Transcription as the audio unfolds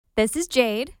This is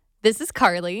Jade. This is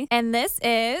Carly. And this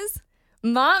is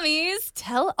Mommy's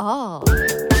Tell All.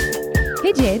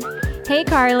 Hey, Jade. Hey,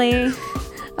 Carly. I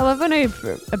love when I'm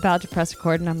about to press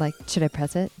record and I'm like, should I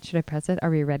press it? Should I press it? Are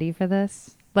we ready for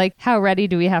this? Like, how ready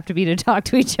do we have to be to talk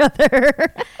to each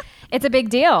other? It's a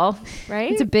big deal,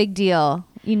 right? It's a big deal.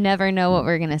 You never know what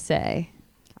we're going to say.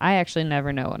 I actually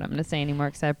never know what I'm going to say anymore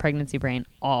because I have pregnancy brain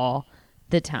all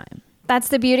the time. That's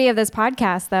the beauty of this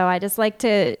podcast, though. I just like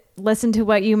to listen to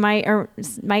what you might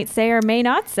say or may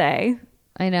not say.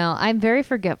 I know. I'm very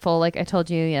forgetful. Like I told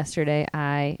you yesterday,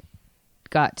 I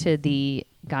got to the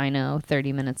gyno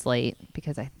 30 minutes late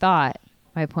because I thought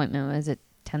my appointment was at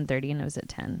 10:30 and it was at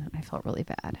 10. I felt really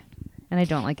bad. And I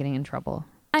don't like getting in trouble.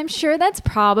 I'm sure that's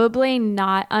probably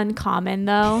not uncommon,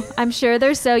 though. I'm sure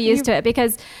they're so used to it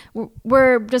because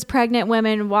we're just pregnant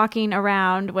women walking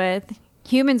around with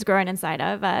humans growing inside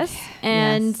of us.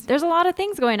 And There's a lot of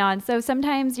things going on. So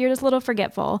sometimes you're just a little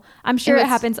forgetful. I'm sure it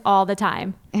happens all the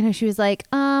time. And she was like,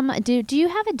 do you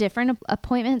have a different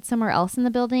appointment somewhere else in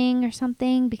the building or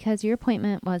something? Because your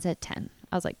appointment was at 10.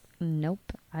 I was like,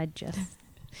 nope.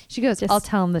 She goes, I'll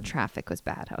tell him the traffic was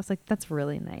bad. I was like, that's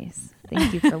really nice.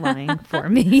 Thank you for lying for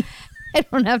me. I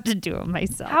don't have to do it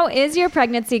myself. How is your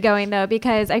pregnancy going, though?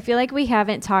 Because I feel like we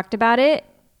haven't talked about it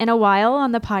in a while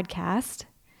on the podcast.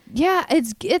 Yeah,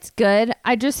 it's good.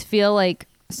 I just feel like,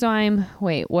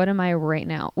 what am I right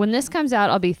now? When this comes out,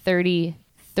 I'll be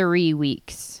 33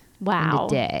 weeks. Wow. In a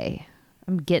day.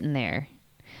 I'm getting there.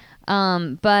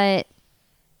 But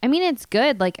I mean, it's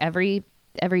good. Like every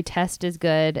test is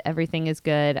good. Everything is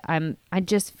good. I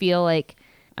just feel like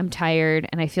I'm tired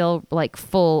and I feel like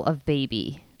full of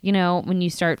baby. You know, when you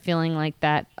start feeling like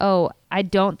that, I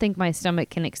don't think my stomach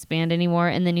can expand anymore.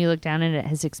 And then you look down and it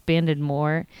has expanded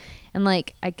more. And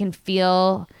like, I can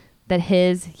feel that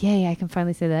I can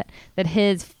finally say that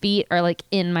his feet are like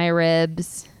in my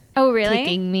ribs. Oh, really?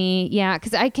 Kicking me. Yeah.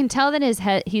 Cause I can tell that his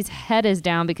head is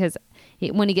down because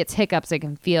when he gets hiccups, I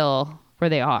can feel where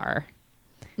they are.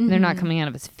 Mm-hmm. They're not coming out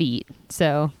of his feet.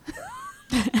 So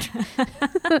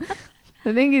I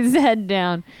think his head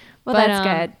down. Well,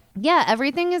 that's good. Yeah.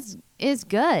 Everything is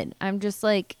good. I'm just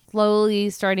like slowly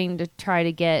starting to try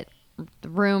to get the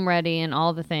room ready and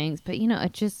all the things, but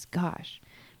it just,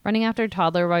 running after a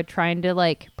toddler while trying to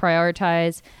like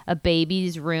prioritize a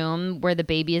baby's room where the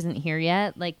baby isn't here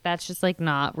yet, like that's just like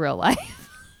not real life.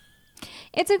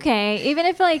 It's okay. Even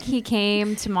if like he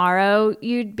came tomorrow,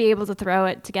 you'd be able to throw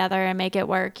it together and make it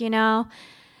work,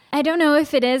 I don't know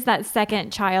if it is that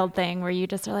second child thing where you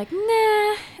just are like,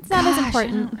 nah, it's not as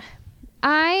important.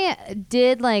 I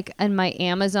did like in my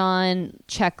Amazon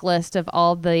checklist of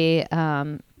all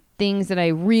the things that I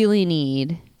really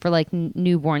need for like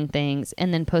newborn things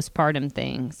and then postpartum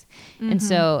things. Mm-hmm. And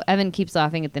so Evan keeps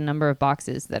laughing at the number of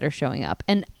boxes that are showing up.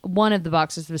 And one of the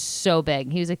boxes was so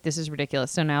big. He was like, this is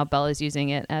ridiculous. So now Bella's using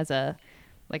it as a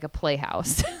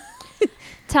playhouse.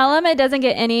 Tell him it doesn't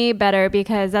get any better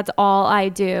because that's all I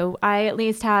do. I at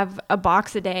least have a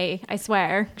box a day, I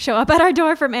swear, show up at our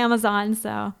door from Amazon.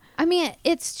 So I mean,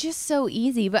 it's just so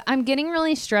easy, but I'm getting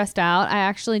really stressed out. I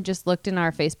actually just looked in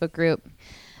our Facebook group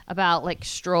about like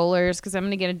strollers because I'm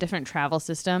going to get a different travel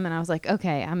system. And I was like,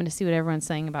 okay, I'm going to see what everyone's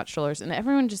saying about strollers. And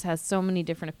everyone just has so many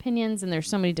different opinions and there's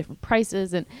so many different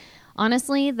prices. And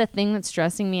honestly, the thing that's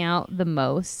stressing me out the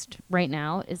most right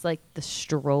now is like the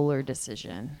stroller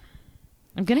decision.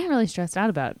 I'm getting really stressed out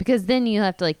about it because then you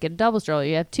have to like get a double stroller.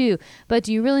 You have two, but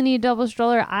do you really need a double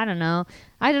stroller? I don't know.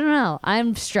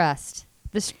 I'm stressed.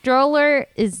 The stroller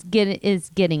is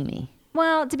getting me.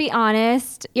 Well, to be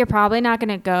honest, you're probably not going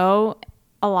to go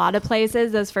a lot of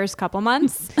places those first couple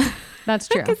months. That's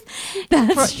true.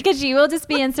 Because you will just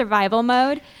be in survival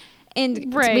mode.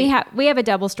 And right. we have a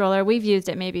double stroller. We've used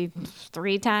it maybe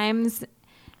 3 times.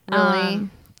 Really?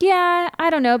 Yeah, I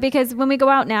don't know. Because when we go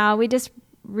out now, we just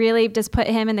really just put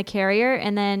him in the carrier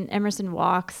and then Emerson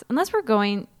walks. Unless we're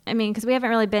going, because we haven't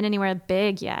really been anywhere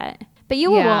big yet. But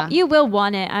you will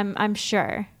want it, I'm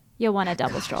sure. You'll want a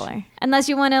double stroller. Unless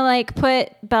you want to like put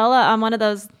Bella on one of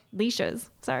those leashes.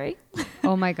 Sorry.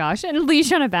 Oh my gosh. And a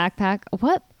leash on a backpack.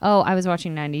 What? Oh, I was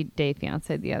watching 90 Day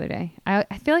Fiance the other day. I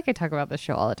feel like I talk about this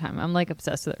show all the time. I'm like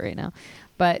obsessed with it right now.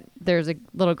 But there's a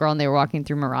little girl and they were walking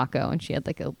through Morocco and she had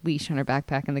like a leash on her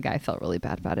backpack and the guy felt really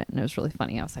bad about it. And it was really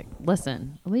funny. I was like,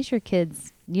 listen, at least your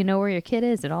kids, you know where your kid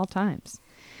is at all times.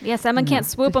 Yeah, someone can't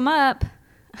swoop them up.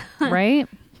 Right?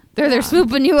 They're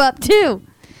swooping you up too.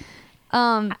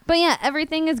 But yeah,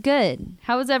 everything is good.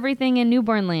 How is everything in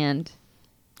newborn land?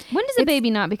 When does a baby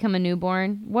not become a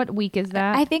newborn? What week is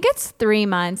that? I think it's 3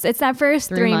 months. It's that first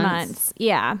 3 months.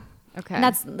 Yeah. Okay. And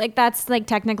that's like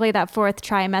technically that 4th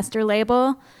trimester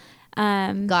label.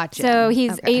 Gotcha. So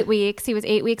he's 8 weeks. He was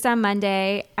 8 weeks on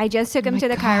Monday. I just took him to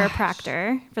the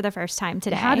chiropractor for the first time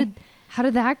today. How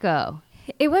did that go?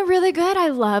 It went really good. I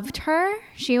loved her.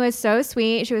 She was so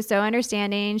sweet. She was so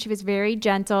understanding. She was very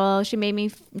gentle. She made me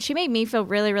feel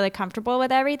really, really comfortable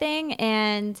with everything.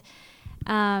 And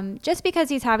just because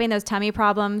he's having those tummy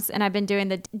problems, and I've been doing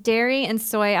the dairy and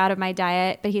soy out of my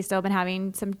diet, but he's still been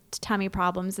having some tummy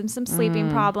problems and some sleeping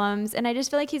problems. And I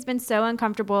just feel like he's been so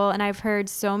uncomfortable. And I've heard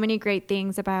so many great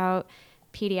things about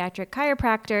pediatric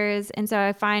chiropractors. And so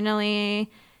I finally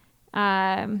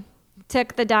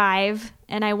took the dive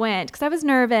and I went because I was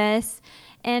nervous,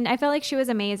 and I felt like she was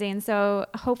amazing. So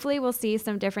hopefully we'll see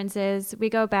some differences. We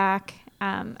go back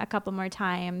a couple more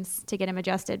times to get him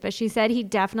adjusted, but she said he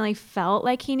definitely felt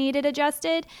like he needed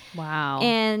adjusted. Wow.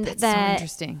 And that's that so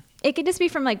interesting. It could just be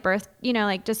from like birth,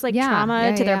 like just like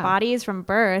trauma to their bodies from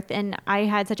birth. And I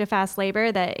had such a fast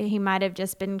labor that he might have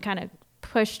just been kind of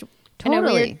pushed in a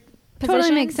weird position.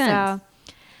 Totally makes sense. So,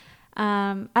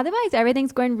 otherwise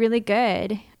everything's going really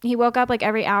good. He woke up like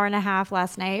every hour and a half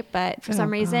last night, but for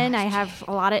some reason I have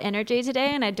a lot of energy today,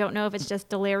 and I don't know if it's just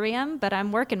delirium, but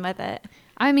I'm working with it.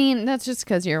 I mean, that's just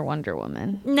because you're Wonder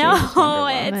Woman. No,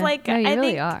 it's like, no, you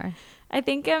really are. I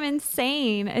think I'm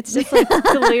insane. It's just like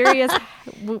delirious.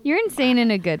 You're insane in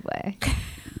a good way.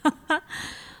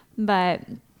 But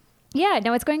yeah,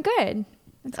 no, it's going good.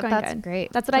 It's going good. That's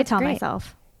great. That's what I tell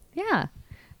myself. Yeah.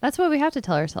 That's what we have to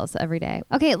tell ourselves every day.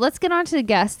 Okay, let's get on to the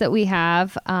guests that we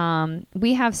have.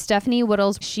 We have Stephanie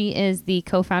Whittles. She is the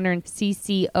co-founder and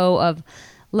CCO of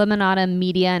Lemonada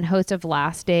Media and host of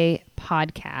Last Day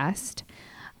podcast.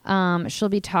 She'll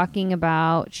be talking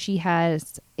about, she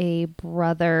has a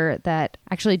brother that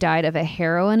actually died of a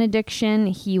heroin addiction.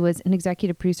 He was an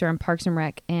executive producer on Parks and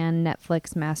Rec and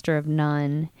Netflix Master of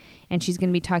None. And she's going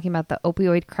to be talking about the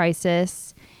opioid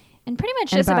crisis. And pretty much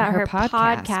just about her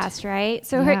podcast, right?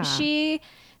 So she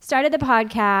started the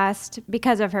podcast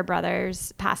because of her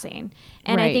brother's passing.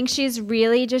 And I think she's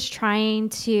really just trying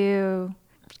to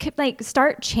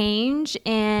start change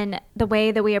in the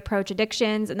way that we approach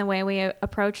addictions and the way we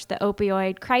approach the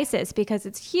opioid crisis, because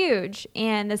it's huge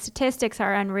and the statistics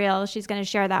are unreal. She's going to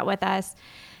share that with us.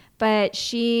 But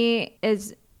she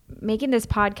is making this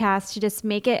podcast to just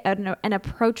make it an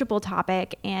approachable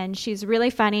topic. And she's really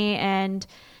funny, and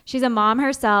she's a mom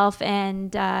herself,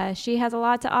 and she has a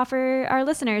lot to offer our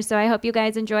listeners. So I hope you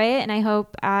guys enjoy it, and I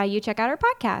hope you check out her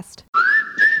podcast.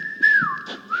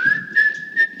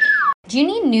 Do you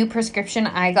need new prescription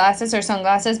eyeglasses or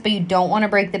sunglasses, but you don't want to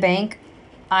break the bank?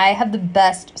 I have the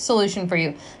best solution for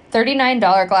you.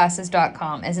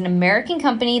 $39glasses.com is an American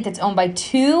company that's owned by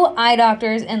 2 eye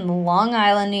doctors in Long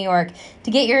Island, New York.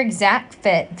 To get your exact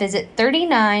fit, visit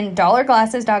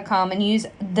 $39glasses.com and use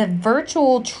the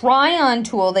virtual try-on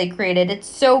tool they created. It's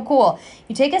so cool.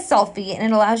 You take a selfie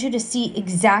and it allows you to see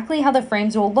exactly how the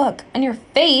frames will look on your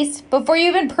face before you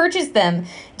even purchase them.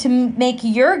 To make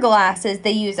your glasses,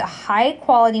 they use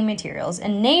high-quality materials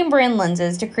and name-brand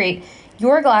lenses to create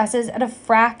your glasses at a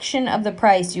fraction of the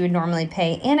price you would normally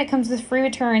pay, and it comes with free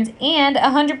returns and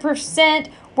 100%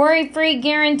 worry-free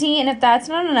guarantee. And if that's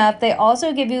not enough, they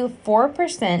also give you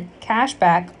 4% cash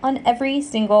back on every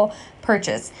single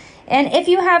purchase. And if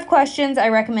you have questions, I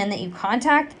recommend that you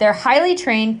contact their highly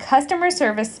trained customer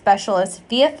service specialists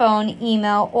via phone,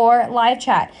 email, or live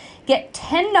chat. Get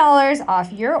 $10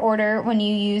 off your order when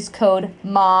you use code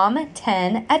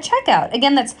MOM10 at checkout.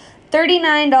 Again, that's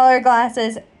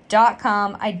 $39glasses.com.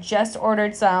 I just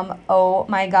ordered some. Oh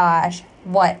my gosh,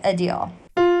 what a deal.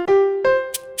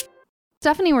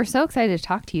 Stephanie, we're so excited to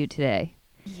talk to you today.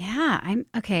 Yeah,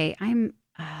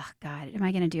 oh God, am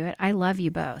I going to do it? I love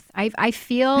you both. I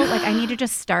feel like I need to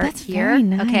just start That's here. Very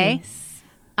nice.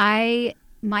 Okay.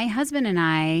 My husband and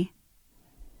I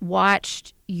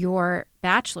watched your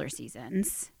Bachelor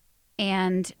seasons,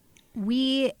 and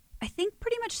I think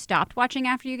pretty much stopped watching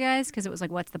after you guys because it was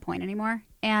like, what's the point anymore?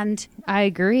 And I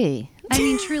agree. I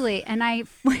mean, truly. And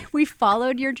we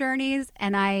followed your journeys,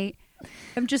 and I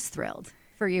am just thrilled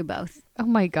for you both. Oh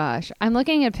my gosh. I'm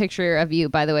looking at a picture of you,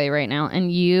 by the way, right now,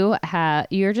 and you're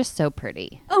just so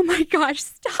pretty. Oh my gosh,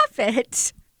 stop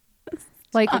it.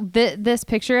 Like this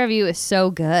picture of you is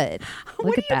so good.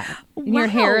 Look at that. Wow. Your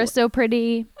hair is so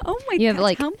pretty. Oh my God. You have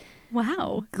like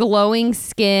wow. glowing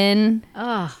skin.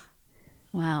 Oh,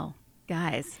 well,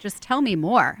 guys, just tell me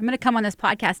more. I'm going to come on this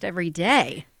podcast every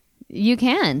day. You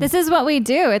can. This is what we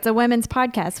do. It's a women's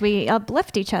podcast. We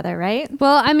uplift each other, right?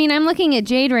 Well, I mean, I'm looking at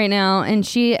Jade right now, and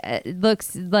she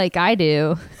looks like I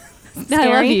do. I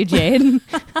love you, Jade.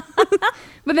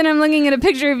 But then I'm looking at a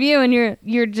picture of you, and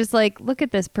you're just like, look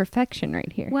at this perfection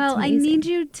right here. Well, I need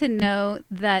you to know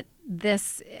that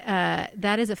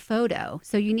that is a photo.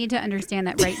 So you need to understand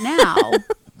that right now,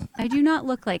 I do not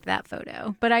look like that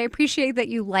photo, but I appreciate that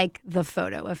you like the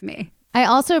photo of me. I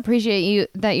also appreciate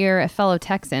that you're a fellow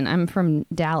Texan. I'm from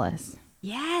Dallas.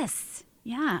 Yes.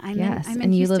 Yeah. I'm and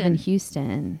in you Houston. live in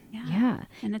Houston. Yeah.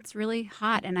 And it's really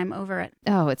hot and I'm over it.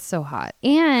 Oh, it's so hot.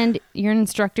 And you're an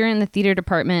instructor in the theater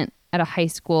department at a high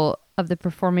school of the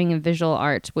performing and visual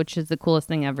arts, which is the coolest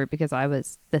thing ever because I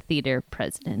was the theater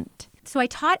president. So I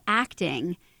taught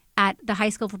acting at the High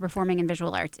School for Performing and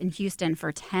Visual Arts in Houston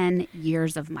for 10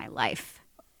 years of my life.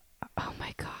 Oh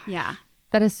my God. Yeah.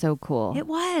 That is so cool. It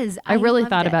was. I really loved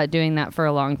thought it. about doing that for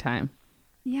a long time.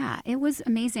 Yeah, it was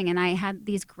amazing. And I had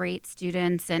these great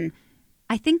students. And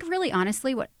I think really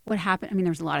honestly what happened, I mean,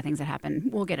 there's a lot of things that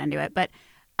happened. We'll get into it. But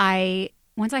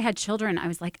once I had children, I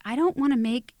was like, I don't want to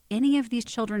make any of these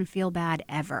children feel bad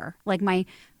ever. Like my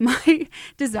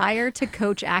desire to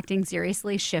coach acting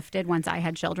seriously shifted once I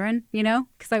had children,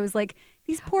 because I was like,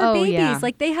 these poor babies, yeah.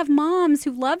 like they have moms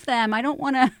who love them. I don't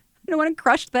want to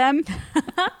crush them.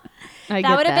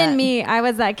 That would have been me. I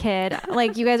was that kid.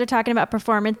 Like you guys are talking about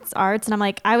performance arts and I'm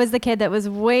like, I was the kid that was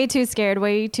way too scared,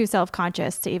 way too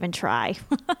self-conscious to even try.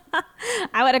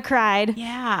 I would have cried.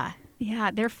 Yeah.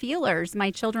 Yeah. They're feelers. My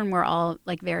children were all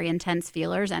like very intense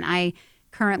feelers and I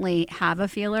currently have a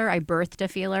feeler. I birthed a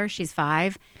feeler. She's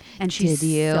 5 and she's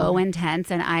so intense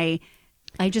and I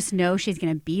just know she's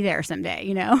going to be there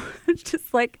someday,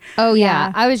 just like. Oh,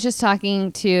 yeah. I was just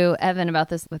talking to Evan about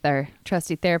this with our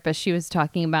trusty therapist. She was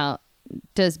talking about,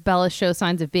 does Bella show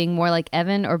signs of being more like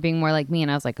Evan or being more like me?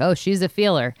 And I was like, oh, she's a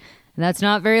feeler. And that's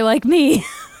not very like me.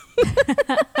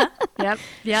 Yep.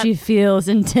 She feels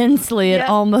intensely at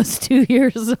almost 2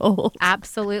 years old.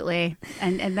 Absolutely.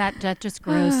 And that just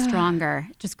grows stronger.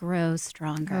 Just grows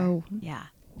stronger. Oh. Yeah.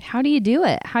 How do you do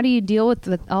it? How do you deal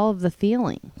with all of the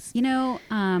feelings?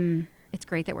 It's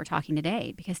great that we're talking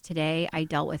today because today I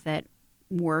dealt with it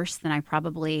worse than I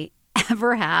probably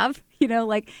ever have.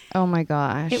 Oh my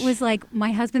gosh. It was like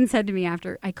my husband said to me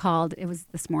after I called, it was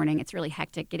this morning, it's really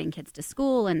hectic getting kids to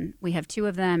school and we have 2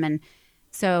 of them. And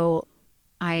so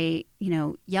I,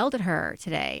 yelled at her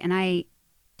today and I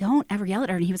don't ever yell at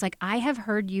her. And he was like, I have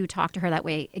heard you talk to her that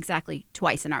way exactly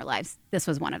twice in our lives. This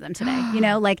was one of them today,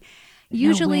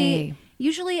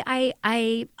 Usually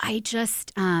I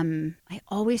just I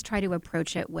always try to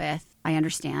approach it with I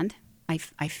understand. I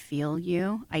feel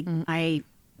you. I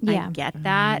get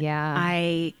that.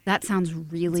 Yeah. That sounds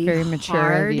really very mature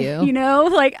hard, of you.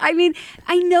 I mean,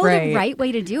 I know the right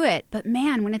way to do it, but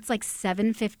man, when it's like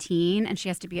 7:15 and she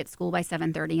has to be at school by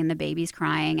 7:30 and the baby's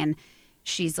crying and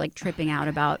she's like tripping out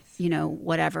about,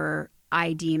 whatever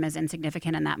I deem as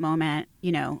insignificant in that moment,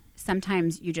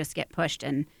 sometimes you just get pushed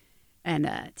and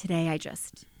today I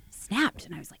just snapped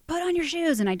and I was like, put on your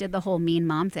shoes. And I did the whole mean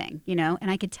mom thing,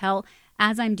 and I could tell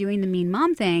as I'm doing the mean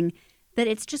mom thing that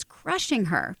it's just crushing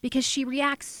her because she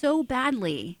reacts so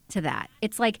badly to that.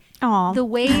 It's like the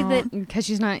way that because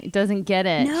she doesn't get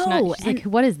it. No, she's like,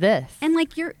 what is this? And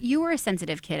like you were a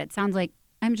sensitive kid. It sounds like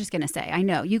I'm just gonna say I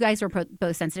know you guys were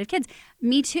both sensitive kids.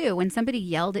 Me too. When somebody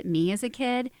yelled at me as a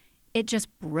kid, it just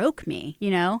broke me,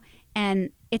 And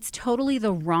it's totally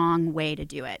the wrong way to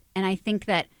do it. And I think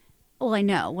that I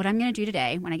know what I'm gonna do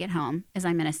today when I get home is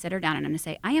I'm gonna sit her down and I'm gonna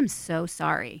say I am so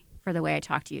sorry for the way I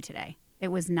talked to you today.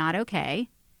 It was not okay,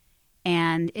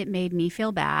 and it made me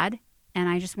feel bad, and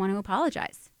I just want to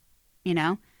apologize,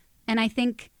 And I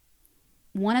think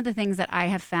one of the things that I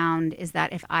have found is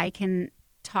that if I can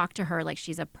talk to her like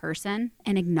she's a person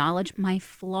and acknowledge my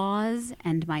flaws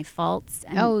and my faults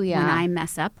and when I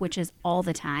mess up, which is all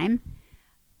the time,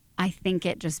 I think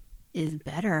it just is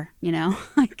better,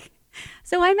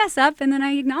 So I mess up, and then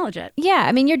I acknowledge it. Yeah,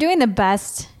 I mean, you're doing the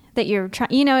best that you're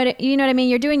trying, you know what I mean?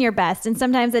 You're doing your best. And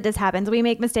sometimes it just happens. We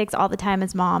make mistakes all the time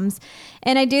as moms.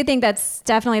 And I do think that's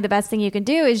definitely the best thing you can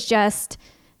do is just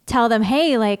tell them,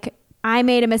 hey, like I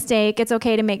made a mistake. It's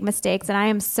okay to make mistakes. And I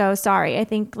am so sorry. I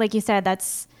think, like you said,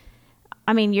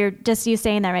 you're just you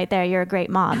saying that right there. You're a great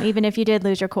mom, even if you did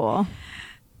lose your cool.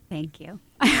 Thank you.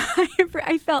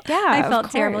 I felt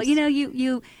terrible.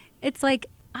 It's like,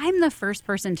 I'm the first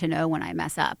person to know when I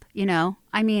mess up,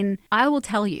 I mean, I will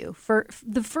tell you for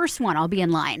the first one, I'll be in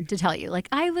line to tell you like,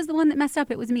 I was the one that messed up.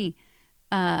 It was me.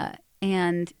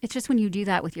 And it's just when you do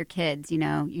that with your kids, you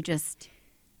just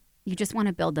want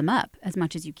to build them up as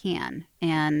much as you can.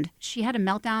 And she had a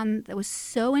meltdown that was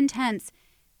so intense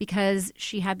because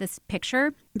she had this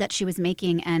picture that she was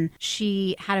making and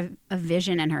she had a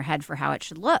vision in her head for how it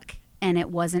should look. And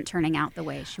it wasn't turning out the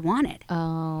way she wanted.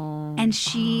 Oh. And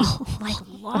she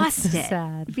lost it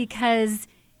sad. because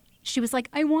she was like,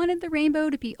 I wanted the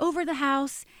rainbow to be over the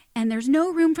house and there's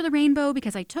no room for the rainbow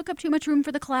because I took up too much room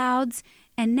for the clouds,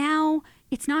 and now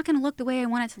it's not going to look the way I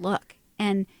want it to look.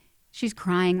 And she's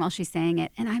crying while she's saying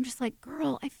it. And I'm just like,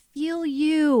 girl, I feel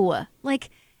you. Like,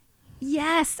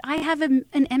 yes, I have an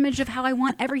image of how I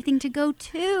want everything to go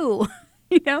too.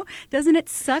 Doesn't it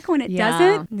suck when it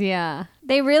doesn't? Yeah.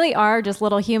 They really are just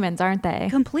little humans, aren't they?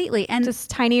 Completely. And just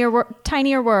tinier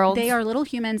worlds. They are little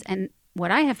humans. And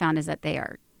what I have found is that they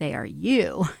are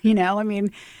you.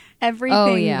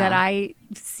 Everything that I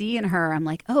see in her, I'm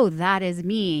like, oh, that is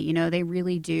me. They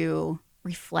really do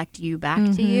reflect you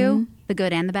back to you, the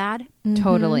good and the bad.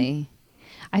 Totally.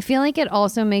 I feel like it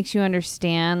also makes you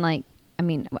understand, I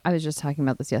was just talking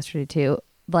about this yesterday too.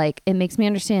 Like, it makes me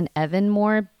understand Evan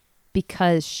more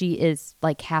because she is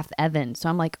like half Evan. So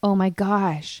I'm like, oh my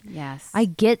gosh. Yes. I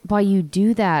get why you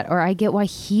do that, or I get why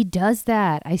he does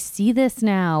that. I see this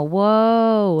now.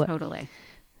 Whoa. Totally.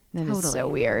 That is so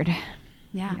weird.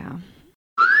 Yeah.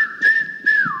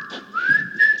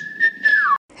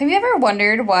 Have you ever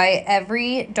wondered why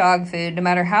every dog food, no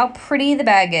matter how pretty the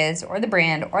bag is, or the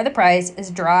brand, or the price, is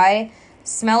dry,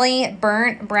 smelly,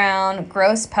 burnt, brown,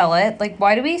 gross pellet? Like,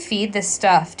 why do we feed this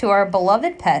stuff to our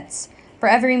beloved pets for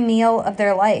every meal of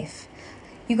their life?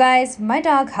 You guys, my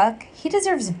dog Huck, he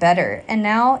deserves better, and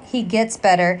now he gets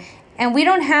better, and we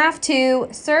don't have to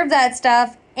serve that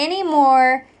stuff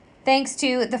anymore thanks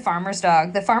to the Farmer's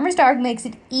Dog. The Farmer's Dog makes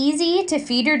it easy to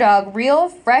feed your dog real,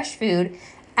 fresh food,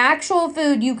 actual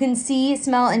food you can see,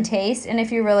 smell, and taste, and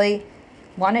if you really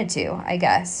wanted to, I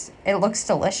guess. It looks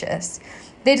delicious.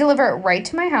 They deliver it right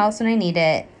to my house when I need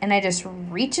it, and I just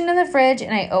reach into the fridge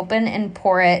and I open and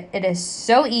pour it. It is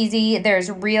so easy. There's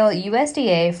real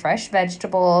USDA fresh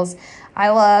vegetables. I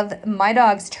love my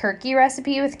dog's turkey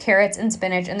recipe with carrots and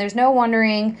spinach, and there's no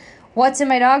wondering what's in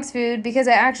my dog's food because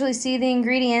I actually see the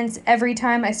ingredients every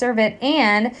time I serve it.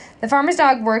 And the Farmer's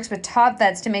Dog works with top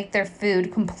vets to make their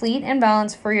food complete and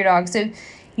balanced for your dog. So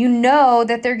you know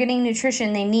that they're getting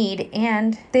nutrition they need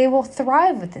and they will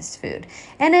thrive with this food.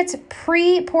 And it's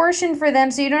pre-portioned for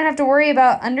them, so you don't have to worry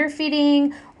about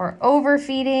underfeeding or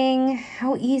overfeeding.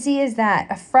 How easy is that?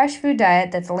 A fresh food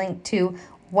diet that's linked to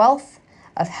wealth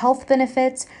of health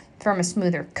benefits, from a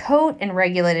smoother coat and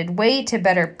regulated weight to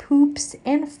better poops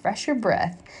and fresher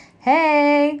breath.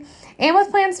 Hey! And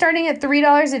with plans starting at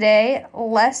 $3 a day,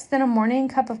 less than a morning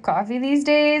cup of coffee these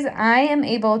days, I am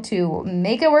able to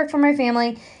make it work for my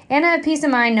family and have peace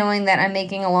of mind knowing that I'm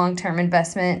making a long-term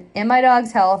investment in my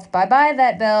dog's health. Bye-bye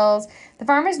vet bills. The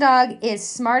Farmer's Dog is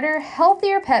smarter,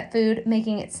 healthier pet food,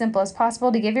 making it simple as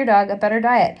possible to give your dog a better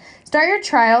diet. Start your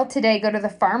trial today. Go to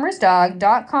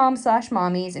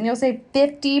thefarmersdog.com/mommies and you'll save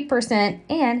 50%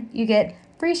 and you get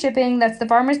free shipping. That's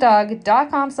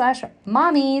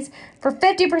thefarmersdog.com/mommies for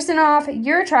 50% off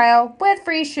your trial with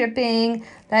free shipping.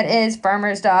 That is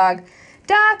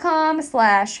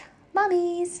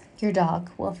farmersdog.com/mommies. Your dog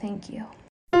will thank you.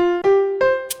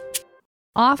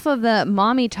 Off of the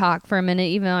mommy talk for a minute,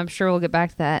 even though I'm sure we'll get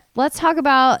back to that. Let's talk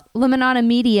about Limonada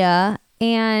Media.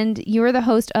 And you're the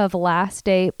host of Last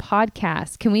Day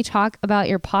Podcast. Can we talk about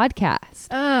your podcast?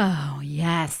 Oh,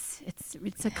 yes. It's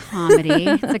a comedy.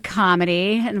 It's a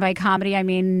comedy. And by comedy, I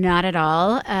mean not at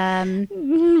all.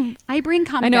 I bring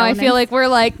comic I know. elements. I feel like we're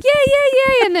like,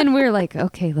 yay. And then we're like,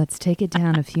 okay, let's take it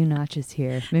down a few notches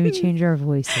here. Maybe change our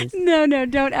voices. No,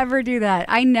 don't ever do that.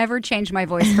 I never change my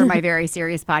voice for my very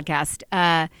serious podcast,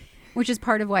 which is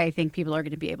part of why I think people are going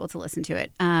to be able to listen to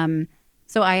it.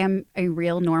 So I am a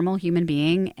real normal human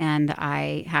being, and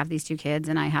I have these two kids,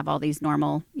 and I have all these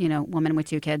normal, woman with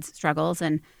two kids struggles.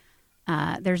 And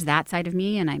there's that side of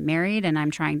me, and I'm married, and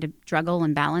I'm trying to juggle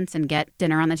and balance and get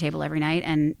dinner on the table every night.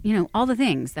 And, all the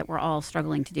things that we're all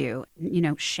struggling to do,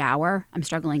 shower. I'm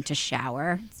struggling to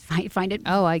shower. I find it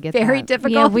I get very that.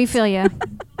 difficult. Yeah, we feel you.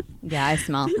 Yeah, I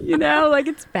smell.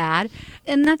 It's bad.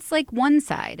 And that's like one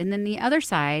side. And then the other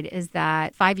side is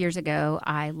that 5 years ago,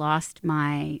 I lost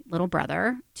my little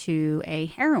brother to a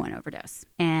heroin overdose.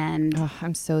 And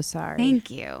I'm so sorry. Thank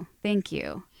you.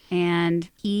 And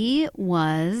he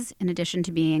was, in addition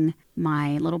to being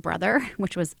my little brother,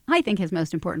 which was, I think, his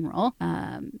most important role,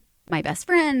 my best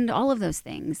friend, all of those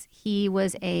things. He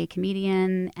was a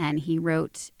comedian, and he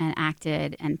wrote and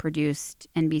acted and produced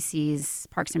NBC's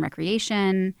Parks and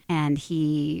Recreation, and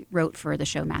he wrote for the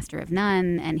show Master of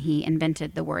None, and he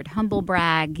invented the word humble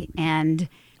brag. And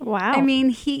wow. I mean,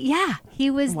 he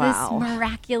was this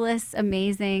miraculous,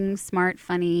 amazing, smart,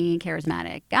 funny,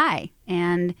 charismatic guy.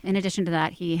 And in addition to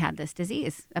that, he had this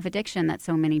disease of addiction that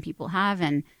so many people have,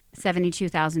 and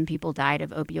 72,000 people died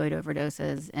of opioid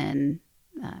overdoses in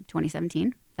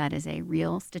 2017. That is a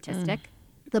real statistic.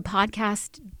 The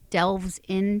podcast delves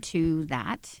into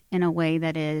that in a way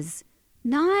that is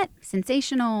not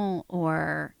sensational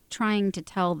or trying to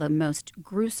tell the most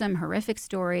gruesome, horrific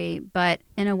story, but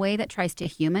in a way that tries to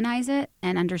humanize it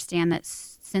and understand that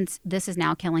since this is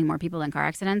now killing more people than car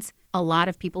accidents, a lot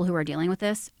of people who are dealing with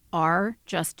this are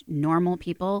just normal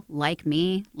people like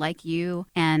me, like you,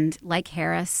 and like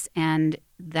Harris. And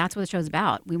that's what the show's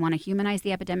about. We want to humanize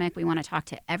the epidemic. We want to talk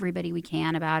to everybody we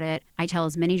can about it. I tell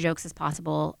as many jokes as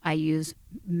possible. I use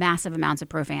massive amounts of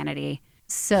profanity.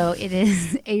 So it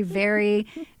is a very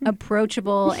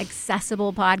approachable,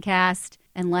 accessible podcast,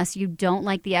 unless you don't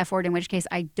like the F word, in which case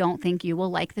I don't think you will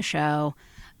like the show.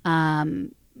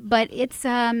 But it's,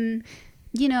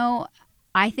 you know,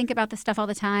 I think about this stuff all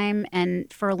the time.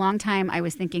 And for a long time, I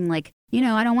was thinking like, you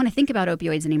know, I don't want to think about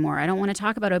opioids anymore. I don't want to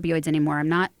talk about opioids anymore. I'm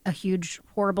not a huge,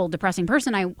 horrible, depressing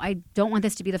person. I don't want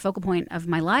this to be the focal point of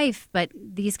my life. But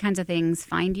these kinds of things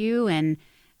find you. And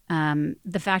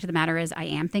the fact of the matter is I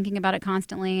am thinking about it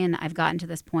constantly. And I've gotten to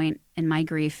this point in my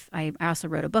grief. I also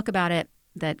wrote a book about it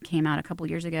that came out a couple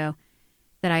years ago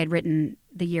that I had written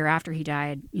the year after he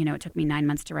died. You know, it took me 9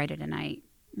 months to write it, and I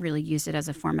really used it as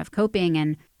a form of coping.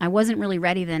 And I wasn't really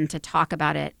ready then to talk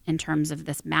about it in terms of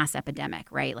this mass epidemic,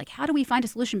 right? Like, how do we find a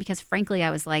solution? Because frankly,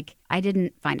 I was like, I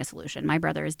didn't find a solution. My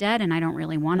brother is dead, and I don't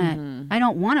really want to, I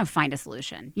don't want to find a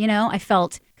solution. You know, I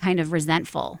felt kind of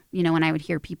resentful, you know, when I would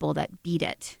hear people that beat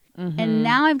it. And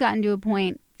now I've gotten to a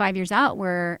point 5 years out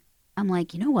where I'm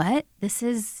like, you know what? This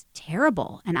is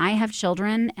terrible. And I have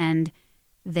children, and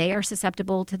they are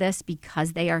susceptible to this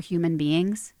because they are human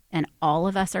beings. And all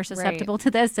of us are susceptible to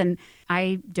this. And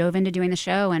I dove into doing the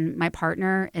show. And my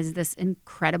partner is this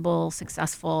incredible,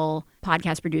 successful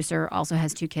podcast producer, also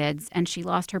has 2 kids. And she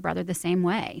lost her brother the same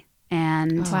way.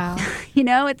 And, you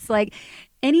know, it's like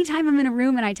anytime I'm in a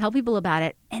room and I tell people about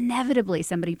it, inevitably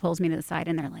somebody pulls me to the side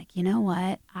and they're like, you know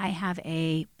what? I have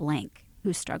a blank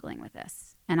who's struggling with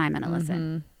this. And I'm going to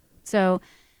listen. So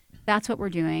that's what we're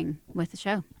doing with the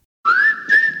show.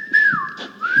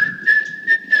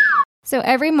 So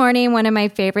every morning, one of my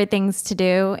favorite things to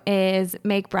do is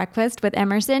make breakfast with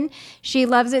Emerson. She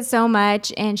loves it so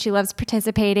much, and she loves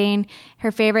participating. Her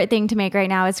favorite thing to make right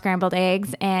now is scrambled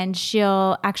eggs, and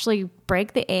she'll actually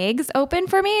break the eggs open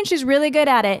for me, and she's really good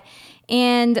at it.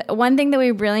 And one thing that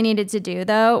we really needed to do,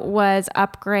 though, was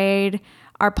upgrade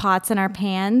our pots and our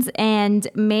pans, and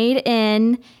Made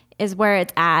In is where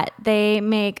it's at. They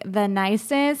make the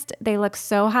nicest. They look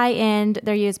so high end.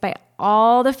 They're used by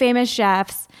all the famous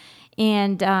chefs.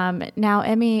 And now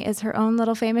Emmy is her own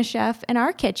little famous chef in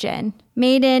our kitchen.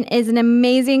 Made In is an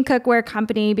amazing cookware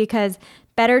company because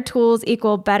better tools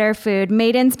equal better food.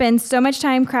 Made In spends so much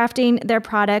time crafting their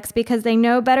products because they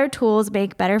know better tools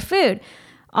make better food.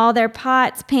 All their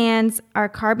pots, pans are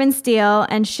carbon steel,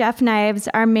 and chef knives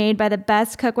are made by the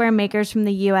best cookware makers from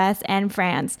the US and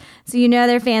France. So you know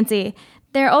they're fancy.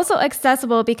 They're also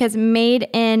accessible because Made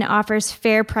In offers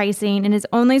fair pricing and is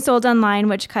only sold online,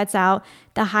 which cuts out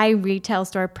the high retail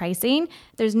store pricing.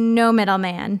 There's no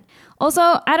middleman. Also,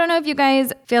 I don't know if you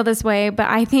guys feel this way, but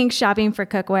I think shopping for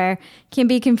cookware can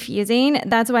be confusing.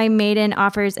 That's why Made In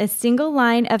offers a single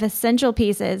line of essential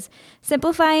pieces,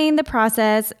 simplifying the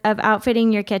process of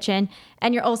outfitting your kitchen.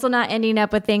 And you're also not ending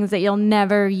up with things that you'll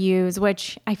never use,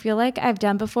 which I feel like I've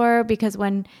done before, because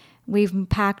when we've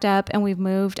packed up and we've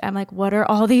moved, I'm like, what are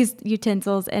all these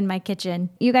utensils in my kitchen?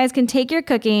 You guys can take your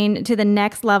cooking to the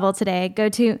next level today. Go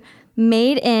to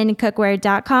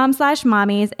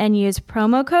madeincookware.com/mommies and use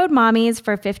promo code mommies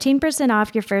for 15%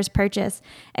 off your first purchase,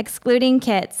 excluding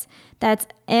kits. That's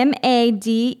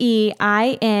MADEIN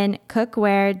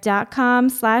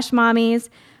cookware.com/mommies,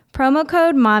 promo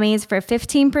code mommies for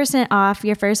 15% off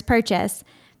your first purchase.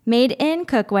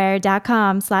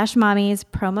 Madeincookware.com/mommies,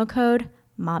 promo code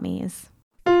mommies.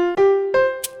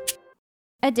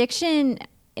 Addiction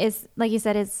is, like you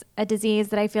said, is a disease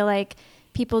that I feel like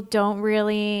people don't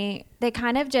really, they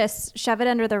kind of just shove it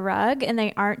under the rug and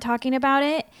they aren't talking about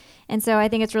it. And so I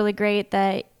think it's really great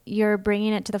that you're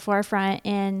bringing it to the forefront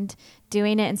and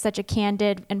doing it in such a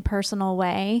candid and personal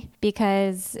way,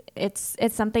 because it's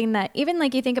something that even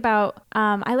like you think about,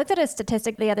 I looked at a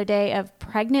statistic the other day of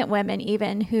pregnant women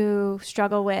even who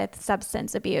struggle with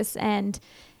substance abuse, and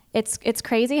it's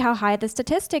crazy how high the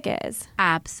statistic is.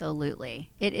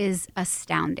 Absolutely. It is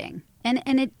astounding.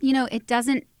 And it, you know, it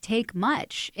doesn't take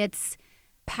much. It's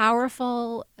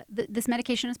powerful. This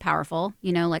medication is powerful.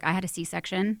 You know, like I had a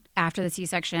C-section. After the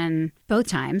C-section, both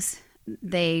times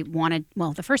they wanted,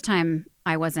 well, the first time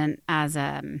I wasn't as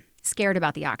scared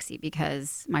about the oxy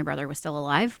because my brother was still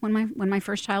alive when my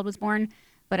first child was born.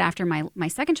 But after my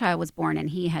second child was born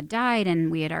and he had died and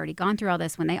we had already gone through all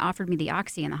this, when they offered me the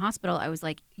oxy in the hospital, I was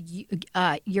like,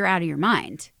 you're out of your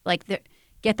mind. Like,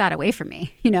 get that away from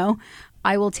me.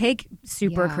 I will take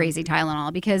super crazy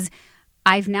Tylenol because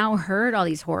I've now heard all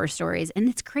these horror stories. And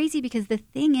it's crazy because the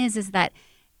thing is that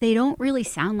they don't really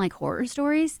sound like horror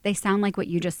stories. They sound like what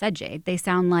you just said, Jade. They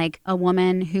sound like a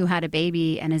woman who had a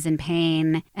baby and is in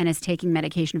pain and is taking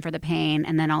medication for the pain,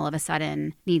 and then all of a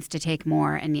sudden needs to take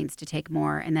more and needs to take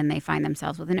more, and then they find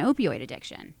themselves with an opioid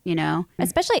addiction,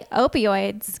 Especially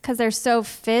opioids, because they're so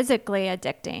physically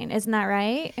addicting. Isn't that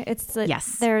right? It's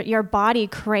yes. Your body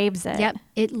craves it. Yep.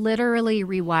 It literally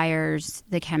rewires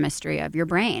the chemistry of your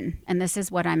brain. And this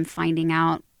is what I'm finding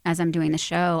out as I'm doing the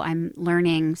show. I'm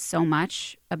learning so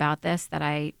much about this that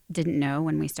I didn't know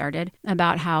when we started,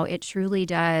 about how it truly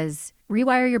does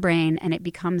rewire your brain and it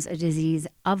becomes a disease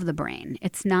of the brain.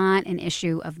 It's not an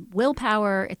issue of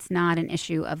willpower. It's not an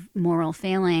issue of moral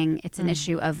failing. It's an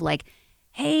issue of like,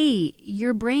 hey,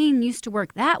 your brain used to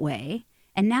work that way,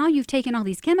 and now you've taken all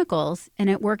these chemicals and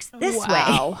it works this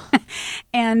way.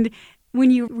 And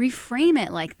when you reframe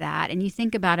it like that and you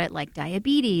think about it like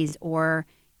diabetes or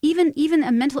even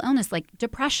a mental illness like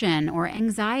depression or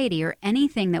anxiety or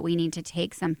anything that we need to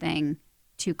take something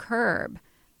to curb,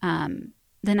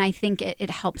 then I think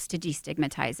it helps to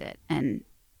destigmatize it and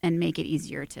make it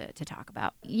easier to talk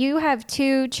about. You have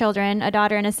 2 children, a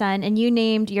daughter and a son, and you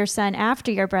named your son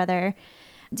after your brother.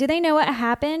 Do they know what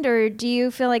happened, or do you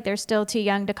feel like they're still too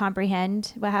young to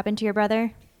comprehend what happened to your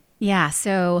brother? Yeah,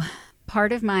 so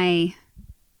part of my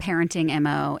parenting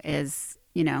MO is,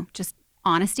 just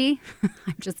honesty.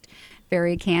 I'm just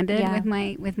very candid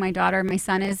with my daughter. My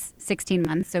son is 16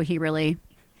 months, so he really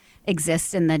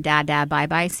exists in the dad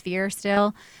bye sphere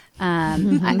still. I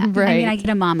mean, I get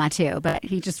a mama too, but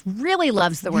he just really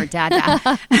loves the word dad.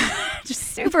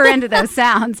 Just super into those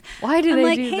sounds. Why do I'm they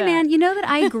like, do hey that? man, you know that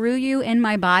I grew you in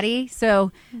my body,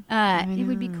 so it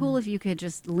would be cool if you could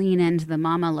just lean into the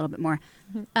mama a little bit more.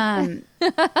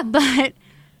 But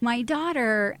my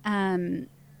daughter,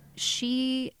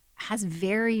 she has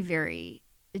very, very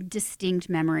distinct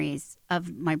memories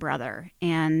of my brother,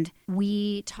 and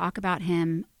we talk about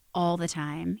him all the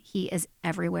time. He is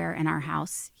everywhere in our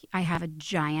house. I have a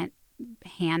giant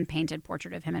hand-painted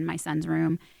portrait of him in my son's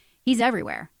room. He's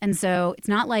everywhere. And so it's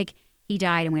not like he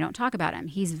died and we don't talk about him.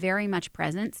 He's very much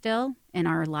present still in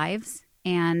our lives.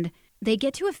 And they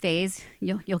get to a phase,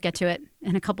 you'll get to it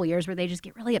in a couple years, where they just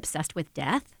get really obsessed with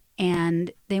death.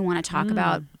 And they want to talk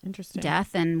about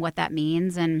death and what that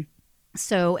means. And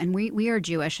we are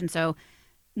Jewish. And so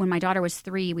when my daughter was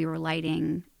 3, we were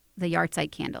lighting the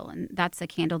Yahrzeit candle. And that's a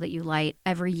candle that you light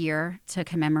every year to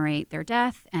commemorate their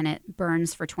death. And it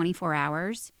burns for 24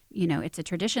 hours. It's a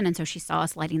tradition. And so she saw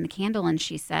us lighting the candle and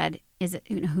she said, is it,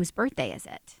 whose birthday is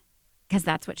it? Because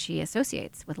that's what she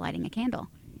associates with lighting a candle.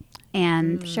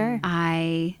 And Sure.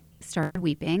 I started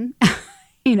weeping,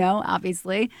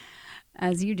 obviously,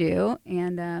 as you do.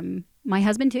 And my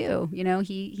husband too,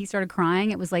 he started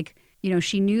crying. It was like,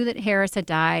 she knew that Harris had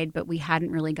died, but we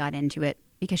hadn't really got into it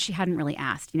because she hadn't really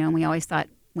asked, and we always thought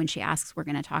when she asks, we're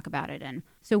going to talk about it. And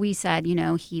so we said,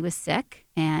 he was sick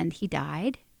and he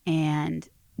died, and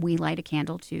we light a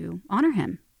candle to honor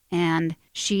him. And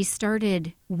she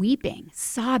started weeping,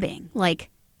 sobbing,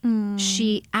 like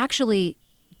she actually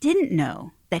didn't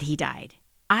know that he died.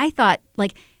 I thought,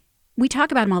 like, we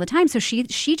talk about him all the time. So she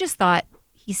just thought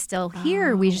he's still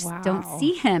here. We just don't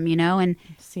see him, and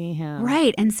See him.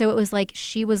 Right. And so it was like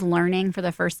she was learning for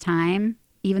the first time,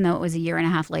 even though it was a year and a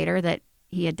half later, that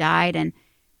he had died. And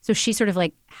so she sort of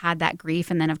like had that grief.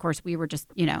 And then of course we were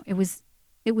just, it was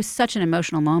such an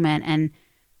emotional moment.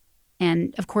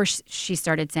 And of course she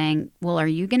started saying, well, are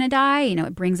you going to die?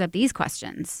 It brings up these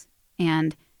questions.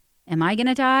 And am I going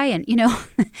to die? And,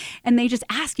 and they just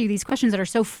ask you these questions that are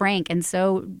so frank and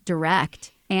so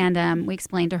direct. And we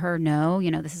explained to her, no,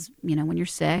 this is, when you're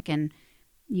sick and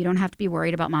you don't have to be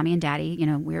worried about mommy and daddy.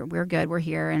 We're good. We're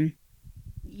here. And,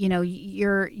 she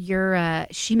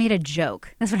made a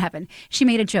joke. That's what happened. She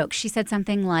made a joke. She said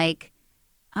something like,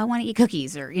 I want to eat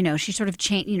cookies, or, she sort of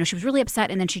changed, she was really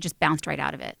upset and then she just bounced right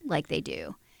out of it like they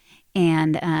do.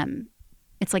 And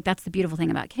it's like, that's the beautiful thing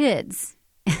about kids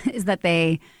is that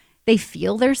they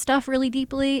feel their stuff really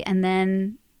deeply and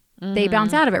then they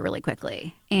bounce out of it really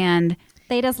quickly. And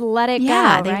they just let it go.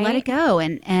 Yeah, they right? let it go.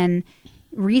 And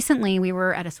recently we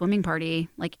were at a swimming party,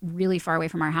 like really far away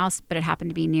from our house, but it happened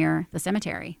to be near the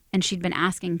cemetery. And she'd been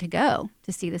asking to go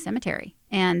to see the cemetery.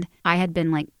 And I had been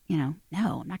like, no,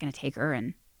 I'm not going to take her.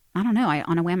 And I don't know.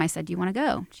 On a whim, I said, do you want to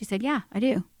go? She said, yeah, I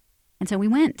do. And so we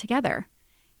went together.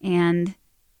 And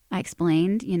I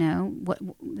explained,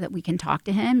 that we can talk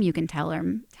to him. You can tell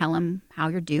him how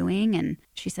you're doing. And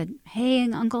she said, "Hey,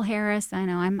 Uncle Harris, I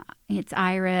know it's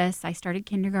Iris. I started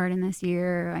kindergarten this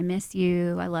year. I miss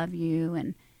you. I love you."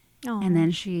 And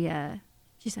then she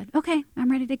said, "Okay,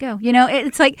 I'm ready to go."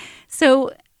 It's like,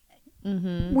 so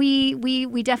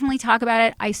we definitely talk about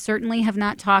it. I certainly have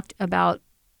not talked about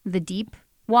the deep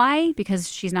why, because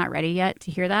she's not ready yet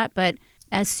to hear that. But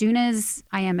as soon as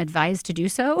I am advised to do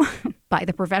so by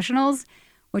the professionals,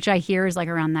 which I hear is like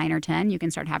around 9 or 10, you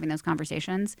can start having those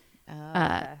conversations.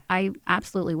 I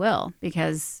absolutely will,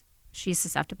 because she's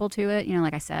susceptible to it,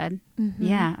 like I said.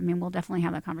 Yeah, I mean, we'll definitely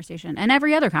have that conversation, and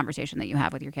every other conversation that you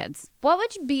have with your kids. What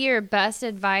would be your best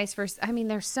advice for, I mean,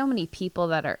 there's so many people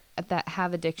that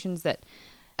have addictions that,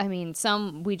 I mean,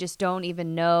 some we just don't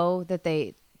even know that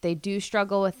they do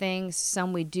struggle with things.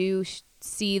 Some we do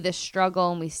see the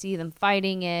struggle and we see them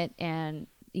fighting it, and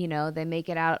they make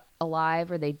it out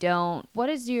alive or they don't. What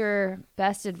is your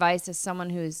best advice as someone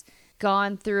who's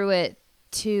gone through it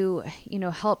to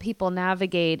help people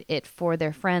navigate it for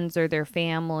their friends or their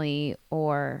family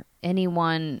or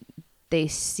anyone they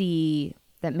see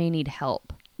that may need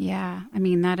help? Yeah, I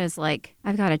mean, that is like,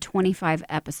 I've got a 25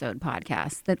 episode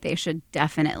podcast that they should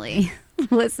definitely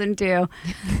listen to.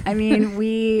 I mean,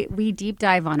 we deep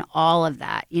dive on all of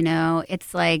that.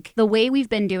 It's like the way we've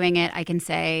been doing it, I can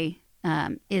say,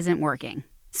 isn't working.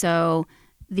 So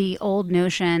the old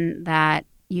notion that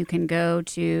you can go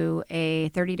to a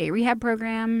 30-day rehab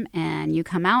program and you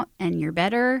come out and you're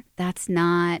better, that's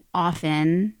not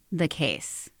often the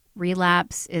case.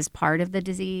 Relapse is part of the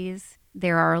disease.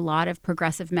 There are a lot of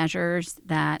progressive measures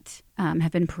that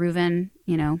have been proven,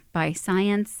 by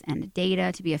science and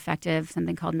data to be effective.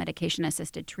 Something called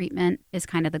medication-assisted treatment is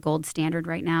kind of the gold standard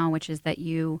right now, which is that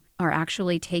you are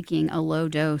actually taking a low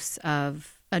dose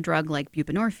of a drug like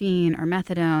buprenorphine or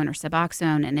methadone or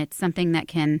Suboxone, and it's something that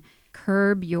can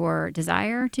curb your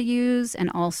desire to use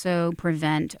and also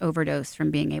prevent overdose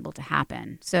from being able to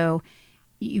happen. So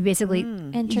you basically,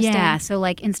 Interesting. Yeah. So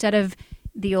like instead of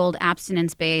the old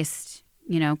abstinence-based,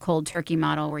 cold turkey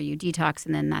model where you detox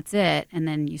and then that's it, and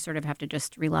then you sort of have to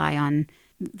just rely on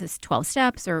this 12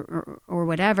 steps or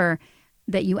whatever,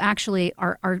 that you actually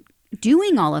are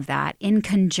doing all of that in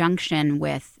conjunction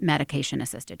with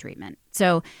medication-assisted treatment.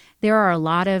 So there are a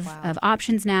lot of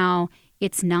options now.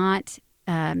 It's not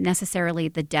necessarily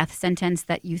the death sentence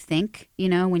that you think,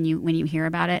 when you hear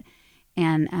about it.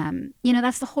 And,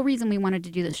 that's the whole reason we wanted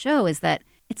to do the show, is that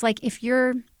it's like if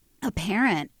you're a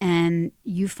parent and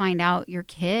you find out your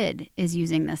kid is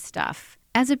using this stuff,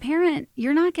 as a parent,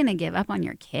 you're not going to give up on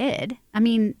your kid. I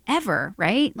mean, ever,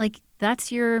 right? Like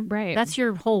that's your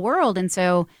whole world. And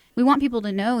so we want people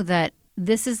to know that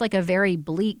this is like a very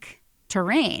bleak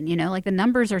terrain, like the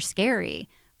numbers are scary,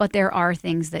 but there are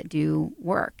things that do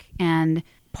work. And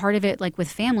part of it, like with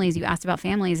families, you asked about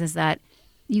families, is that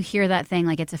you hear that thing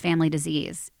like it's a family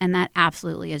disease, and that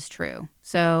absolutely is true.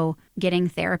 So getting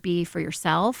therapy for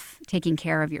yourself, taking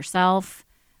care of yourself,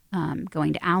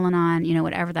 going to Al-Anon,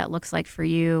 whatever that looks like for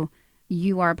you,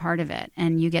 you are a part of it.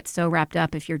 And you get so wrapped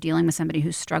up if you're dealing with somebody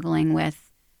who's struggling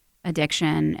with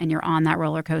addiction and you're on that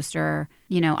roller coaster.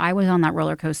 I was on that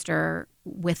roller coaster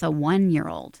with a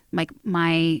 1-year-old. Like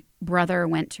my brother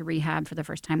went to rehab for the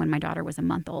first time when my daughter was a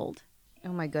month old. Oh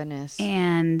my goodness.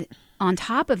 And on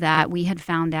top of that, we had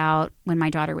found out when my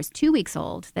daughter was 2 weeks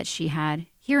old that she had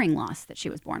hearing loss that she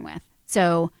was born with.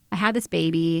 So I had this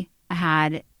baby.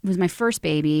 It was my first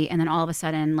baby. And then all of a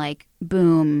sudden, like,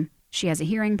 boom, she has a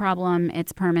hearing problem.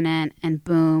 It's permanent. And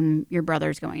boom, your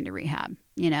brother's going to rehab,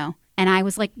 And I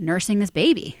was like nursing this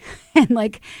baby and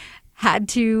like had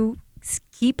to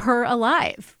keep her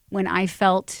alive when I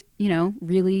felt,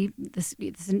 really this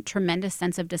tremendous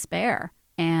sense of despair.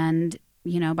 And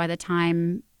by the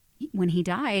time when he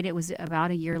died, it was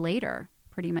about a year later,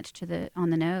 pretty much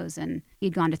on the nose. And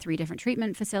he'd gone to 3 different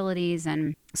treatment facilities.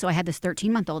 And so I had this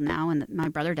 13-month-old now, and my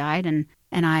brother died. And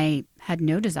I had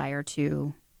no desire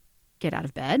to get out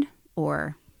of bed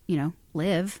or,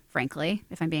 live, frankly,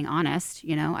 if I'm being honest.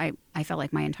 I felt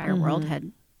like my entire world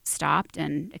had stopped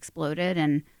and exploded.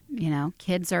 And,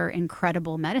 kids are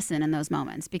incredible medicine in those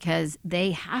moments because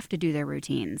they have to do their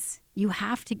routines. You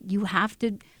have to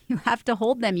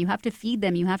hold them. You have to feed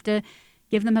them. You have to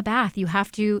give them a bath. You have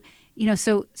to,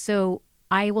 so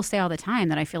I will say all the time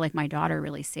that I feel like my daughter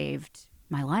really saved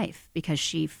my life because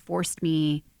she forced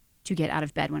me to get out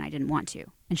of bed when I didn't want to.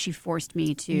 And she forced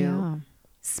me to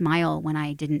smile when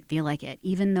I didn't feel like it.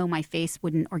 Even though my face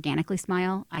wouldn't organically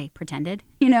smile, I pretended,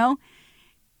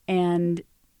 and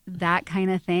that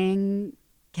kind of thing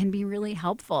can be really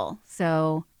helpful.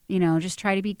 So, just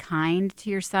try to be kind to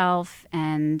yourself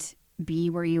and be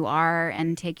where you are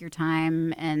and take your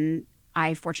time. And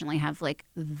I fortunately have like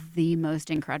the most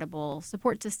incredible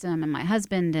support system and my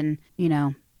husband, and, you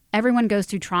know, everyone goes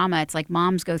through trauma. It's like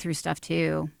moms go through stuff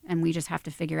too. And we just have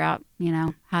to figure out, you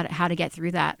know, how to get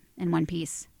through that in one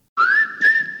piece.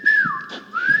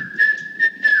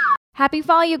 Happy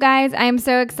fall, you guys. I'm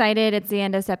so excited. It's the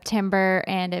end of September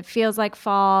and it feels like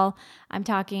fall. I'm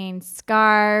talking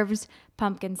scarves,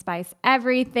 pumpkin spice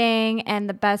everything. And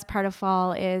the best part of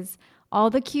fall is all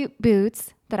the cute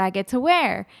boots that I get to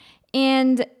wear.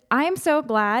 And I'm so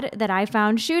glad that I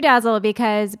found Shoe Dazzle,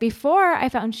 because before I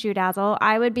found Shoe Dazzle,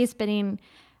 I would be spending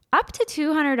up to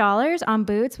 $200 on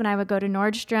boots when I would go to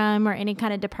Nordstrom or any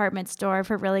kind of department store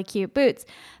for really cute boots.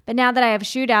 But now that I have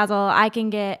Shoe Dazzle, I can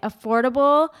get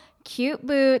affordable, cute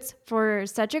boots for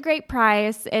such a great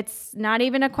price. It's not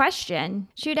even a question.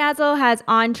 Shoe Dazzle has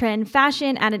on-trend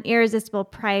fashion at an irresistible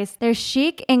price. They're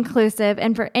chic, inclusive,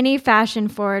 and for any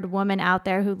fashion-forward woman out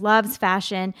there who loves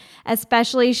fashion,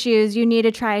 especially shoes, you need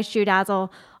to try Shoe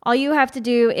Dazzle. All you have to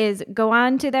do is go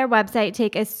on to their website,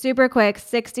 take a super quick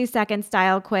 60-second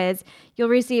style quiz. You'll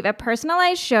receive a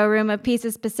personalized showroom of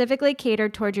pieces specifically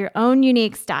catered toward your own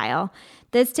unique style.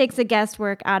 This takes the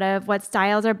guesswork out of what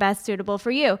styles are best suitable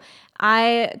for you.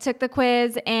 I took the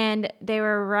quiz and they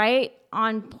were right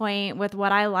on point with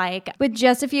what I like. With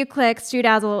just a few clicks, Shoe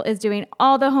Dazzle is doing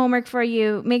all the homework for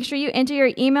you. Make sure you enter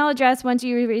your email address once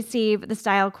you receive the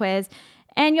style quiz,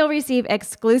 and you'll receive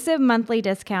exclusive monthly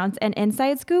discounts and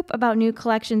inside scoop about new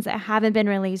collections that haven't been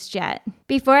released yet.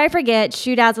 Before I forget,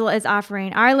 Shoe Dazzle is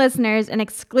offering our listeners an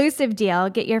exclusive deal.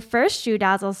 Get your first Shoe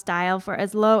Dazzle style for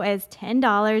as low as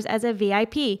 $10 as a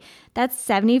VIP. That's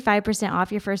 75%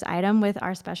 off your first item with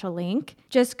our special link.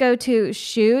 Just go to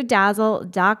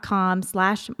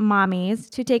shoedazzle.com/mommies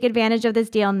to take advantage of this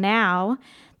deal now.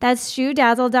 That's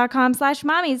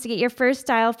shoedazzle.com/mommies to get your first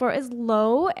style for as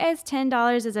low as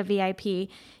 $10 as a VIP.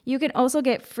 You can also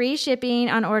get free shipping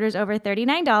on orders over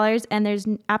 $39, and there's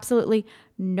absolutely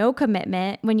no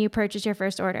commitment when you purchase your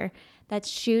first order. That's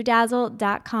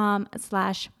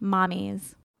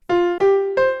shoedazzle.com/mommies.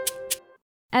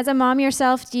 As a mom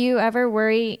yourself, do you ever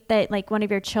worry that like one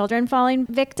of your children falling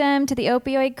victim to the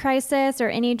opioid crisis or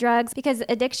any drugs? Because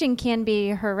addiction can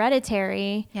be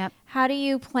hereditary. Yep. How do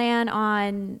you plan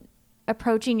on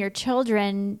approaching your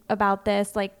children about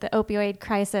this, like the opioid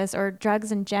crisis or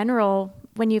drugs in general,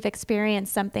 when you've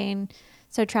experienced something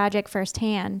so tragic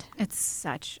firsthand? It's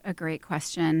such a great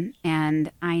question.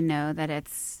 And I know that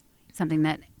it's something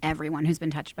that everyone who's been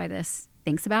touched by this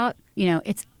thinks about. You know,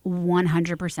 it's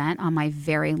 100% on my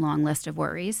very long list of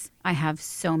worries. I have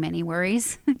so many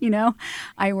worries. You know,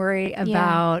 I worry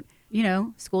about, you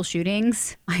know, school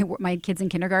shootings. My kid's in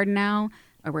kindergarten now.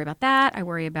 I worry about that. I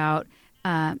worry about,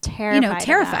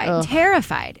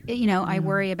 terrified. You know, I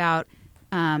worry about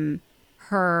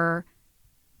her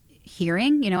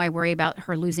hearing. You know, I worry about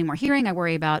her losing more hearing. I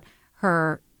worry about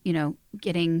her, you know,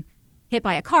 getting hit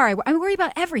by a car. I worry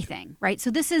about everything, right? So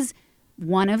this is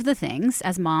one of the things,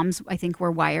 as moms, I think we're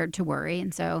wired to worry.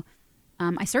 And so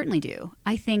I certainly do.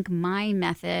 I think my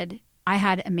method, I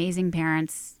had amazing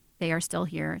parents. They are still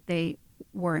here. They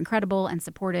were incredible and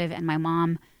supportive. And my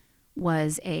mom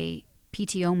was a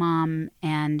PTO mom.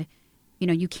 And, you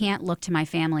know, you can't look to my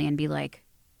family and be like,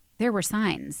 there were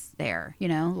signs there, you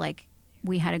know, like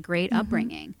we had a great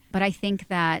upbringing. But I think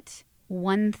that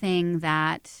one thing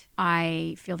that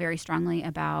I feel very strongly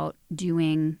about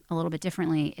doing a little bit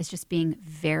differently is just being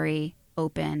very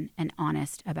open and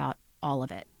honest about all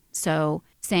of it. So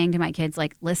saying to my kids,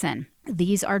 like, listen,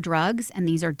 these are drugs and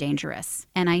these are dangerous.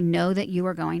 And I know that you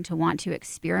are going to want to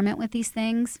experiment with these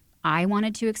things. I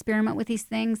wanted to experiment with these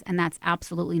things, and that's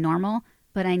absolutely normal.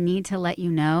 But I need to let you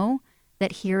know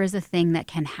that here is a thing that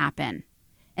can happen.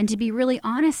 And to be really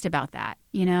honest about that,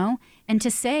 you know, and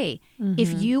to say,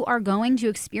 if you are going to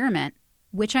experiment,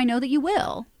 which I know that you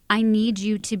will, I need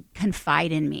you to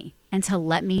confide in me and to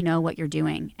let me know what you're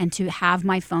doing and to have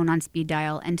my phone on speed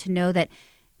dial and to know that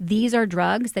these are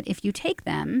drugs that if you take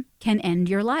them can end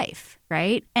your life,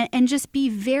 right? And just be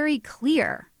very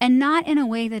clear and not in a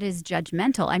way that is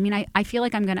judgmental. I mean, I feel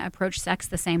like I'm going to approach sex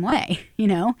the same way, you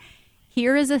know?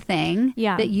 Here is a thing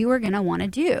that you are going to want to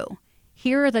do.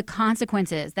 Here are the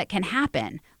consequences that can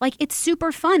happen. Like, it's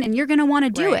super fun and you're going to want to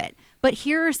do it. But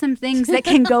here are some things that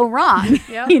can go wrong,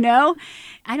 you know?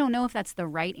 I don't know if that's the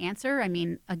right answer. I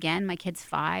mean, again, my kid's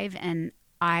 5 and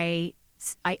I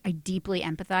deeply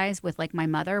empathize with like my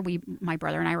mother. My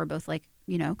brother and I were both like,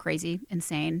 you know, crazy,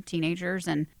 insane teenagers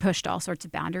and pushed all sorts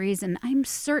of boundaries. And I'm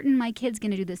certain my kid's going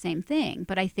to do the same thing.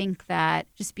 But I think that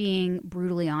just being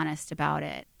brutally honest about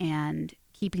it and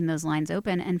keeping those lines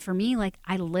open. And for me, like,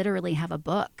 I literally have a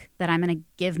book that I'm going to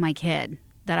give my kid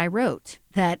that I wrote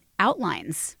that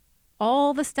outlines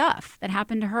all the stuff that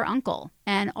happened to her uncle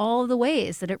and all of the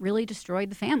ways that it really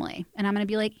destroyed the family. And I'm going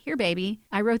to be like, here, baby,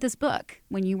 I wrote this book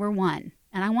when you were 1,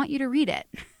 and I want you to read it.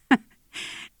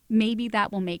 Maybe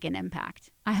that will make an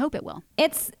impact. I hope it will.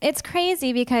 It's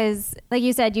crazy because, like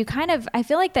you said, I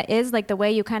feel like that is like the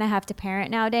way you kind of have to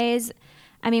parent nowadays.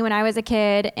 I mean, when I was a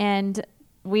kid and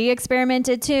we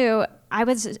experimented too,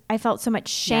 I felt so much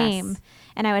shame,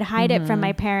 and I would hide it from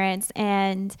my parents.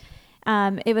 And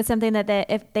it was something that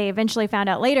if they eventually found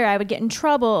out later, I would get in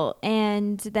trouble,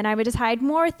 and then I would just hide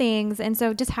more things. And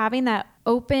so just having that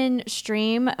open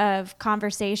stream of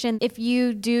conversation, if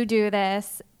you do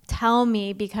this, tell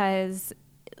me, because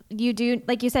you do,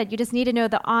 like you said, you just need to know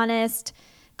the honest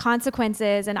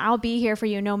consequences, and I'll be here for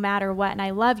you no matter what. And I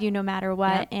love you no matter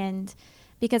what. Yep. And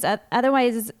because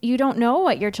otherwise you don't know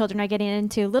what your children are getting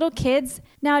into. Little kids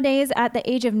nowadays at the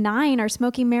age of 9 are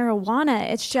smoking marijuana.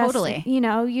 It's just, totally.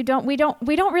 We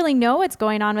don't really know what's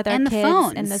going on with our and kids. The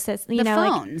phones. And the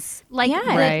phones.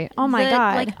 Right. Oh my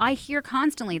God. Like, I hear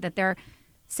constantly that they're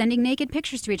sending naked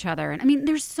pictures to each other. And I mean,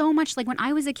 there's so much, like when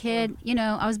I was a kid,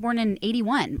 I was born in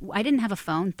 81. I didn't have a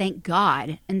phone, thank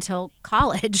God, until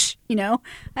college. I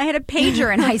had a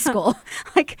pager in high school.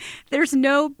 Like, there's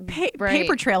no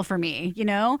paper trail for me,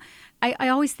 I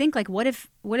always think, like, what if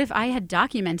I had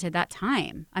documented that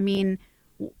time? I mean,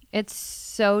 it's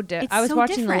so different. I was so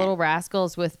watching different. The Little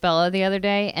Rascals with Bella the other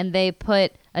day, and they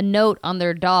put a note on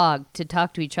their dog to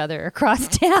talk to each other across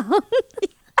town.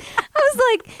 I was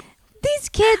like, these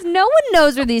kids, no one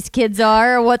knows where these kids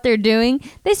are or what they're doing.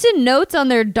 They send notes on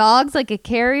their dogs like a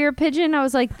carrier pigeon. I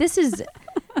was like, this is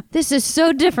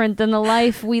so different than the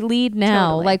life we lead now.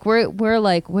 Totally. Like we're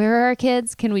like, where are our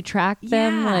kids? Can we track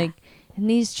them? Yeah. Like, and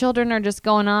these children are just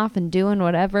going off and doing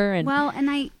whatever. And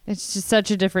it's just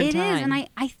such a different time. It is, and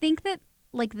I think that,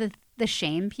 like, the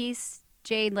shame piece,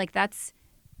 Jade, like,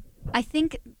 I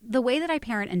think the way that I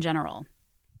parent in general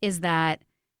is that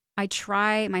I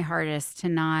try my hardest to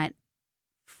not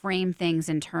frame things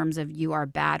in terms of you are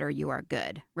bad or you are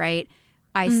good, right?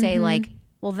 I say, like,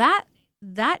 well,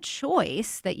 that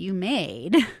choice that you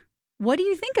made, what do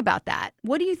you think about that?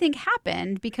 What do you think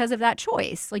happened because of that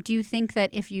choice? Like, do you think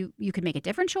that if you could make a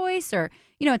different choice, or,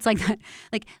 it's like that,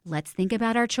 like, let's think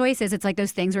about our choices. It's like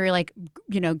those things where you're like,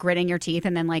 gritting your teeth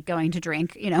and then like going to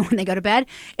drink, when they go to bed.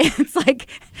 It's like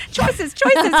choices.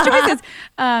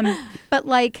 But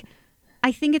like,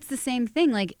 I think it's the same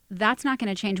thing. Like, that's not going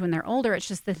to change when they're older. It's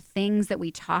just the things that we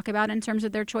talk about in terms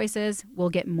of their choices will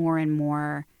get more and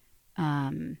more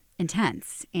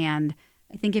intense. And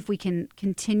I think if we can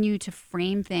continue to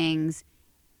frame things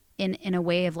in a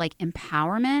way of like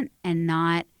empowerment and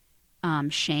not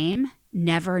shame,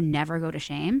 never go to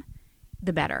shame,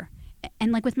 the better.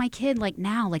 And like with my kid, like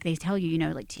now, like they tell you,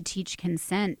 like to teach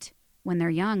consent when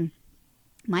they're young.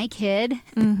 My kid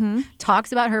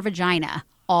talks about her vagina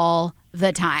all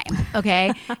the time.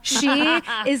 Okay. She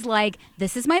is like,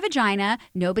 this is my vagina.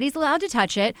 Nobody's allowed to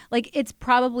touch it. Like, it's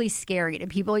probably scary to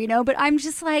people, but I'm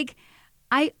just like,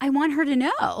 I want her to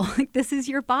know, like, this is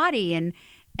your body.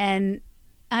 And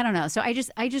I don't know. So I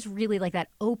just really like that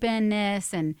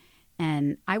openness, and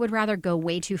I would rather go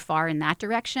way too far in that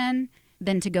direction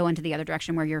than to go into the other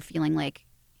direction where you're feeling like,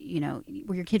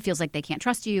 where your kid feels like they can't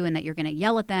trust you and that you're going to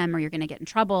yell at them or you're going to get in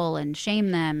trouble and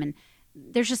shame them. And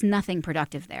there's just nothing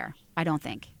productive there, I don't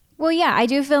think. Well, yeah, I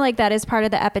do feel like that is part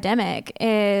of the epidemic,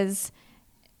 is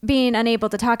being unable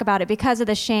to talk about it because of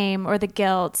the shame or the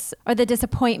guilt or the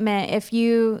disappointment. If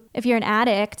you're an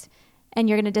addict and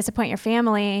you're going to disappoint your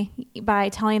family by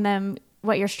telling them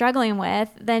what you're struggling with,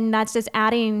 then that's just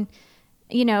adding,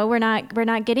 we're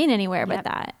not getting anywhere with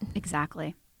that.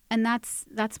 Exactly. And that's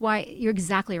why you're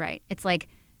exactly right. It's like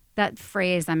that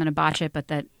phrase, I'm going to botch it, but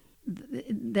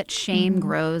that shame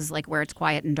grows like where it's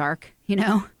quiet and dark,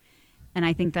 And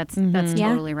I think that's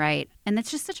totally right. And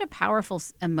it's just such a powerful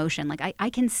emotion. Like I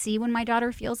can see when my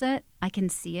daughter feels it. I can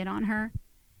see it on her.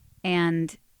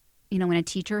 And, when a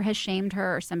teacher has shamed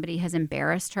her or somebody has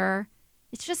embarrassed her,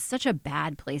 it's just such a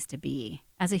bad place to be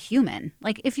as a human.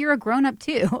 Like, if you're a grown up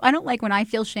too, I don't like when I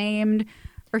feel shamed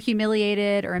or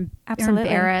humiliated or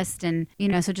embarrassed. And,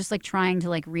 so just like trying to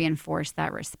like reinforce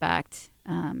that respect,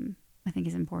 I think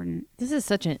is important. This is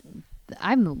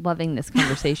I'm loving this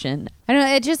conversation. I don't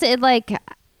know.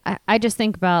 I just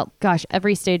think about, gosh,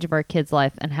 every stage of our kids'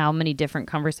 life and how many different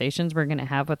conversations we're going to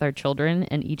have with our children.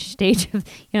 And each stage of,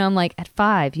 I'm like, at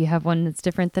 5, you have one that's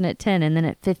different than at 10, and then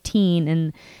at 15,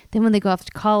 and then when they go off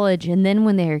to college, and then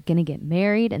when they're going to get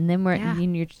married, and then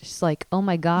and you're just like, oh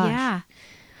my gosh. Yeah.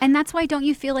 And that's why, don't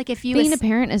you feel like if you being a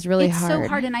parent is really it's hard. so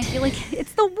hard, and I feel like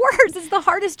it's the worst. It's the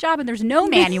hardest job, and there's no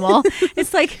manual.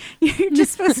 It's like you're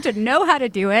just supposed to know how to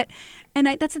do it. And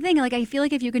that's the thing. Like, I feel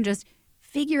like if you can just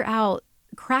figure out,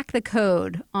 crack the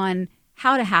code on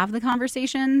how to have the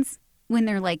conversations when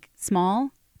they're like small,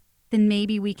 then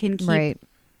maybe we can keep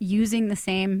using the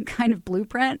same kind of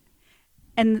blueprint,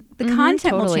 and the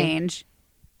content will change.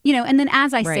 You know, and then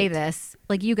as I say this,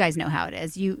 like, you guys know how it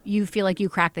is. You feel like you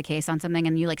crack the case on something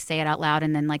and you like say it out loud,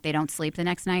 and then like they don't sleep the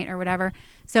next night or whatever.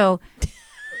 So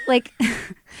like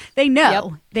they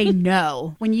know. They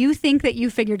know. When you think that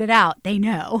you figured it out, they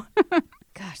know.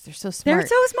 Gosh, they're so smart. They're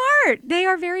so smart. They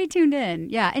are very tuned in.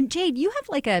 Yeah. And Jade, you have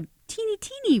like a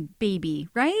teeny baby,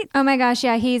 right? Oh my gosh,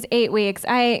 yeah, he's 8 weeks.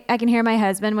 I can hear my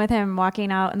husband with him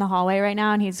walking out in the hallway right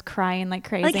now, and he's crying like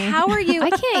crazy. Like, how are you? I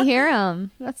can't hear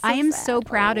him. That's so I am sad. so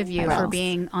proud of you for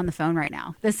being on the phone right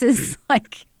now. This is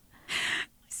like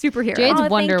superhero. Jade's Oh,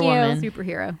 Wonder thank you. Woman.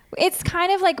 Superhero. It's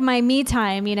kind of like my me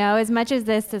time, you know. As much as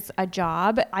this is a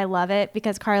job, I love it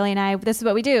because Carly and I, this is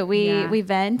what we do. We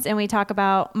vent and we talk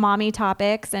about mommy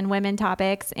topics and women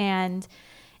topics, and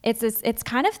it's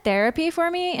kind of therapy for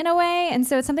me in a way. And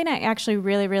so it's something I actually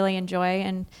really, really enjoy.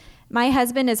 And my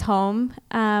husband is home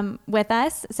with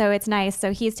us, so it's nice.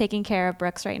 So he's taking care of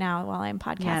Brooks right now while I'm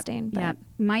podcasting. Yeah.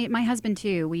 My husband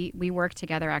too. We work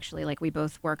together actually. Like, we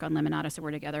both work on Lemonada, so we're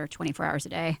together 24 hours a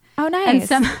day. Oh, nice. And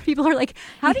some people are like,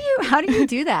 how do you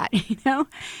do that? You know?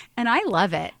 And I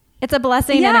love it. It's a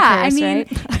blessing and a curse, right?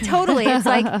 Totally. It's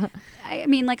like, I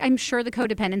mean, like, I'm sure the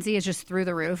codependency is just through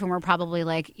the roof, and we're probably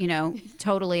like, you know,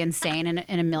 totally insane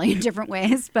in a million different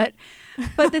ways. But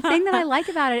the thing that I like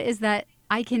about it is that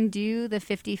I can do the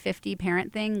 50-50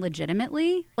 parent thing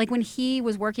legitimately. Like, when he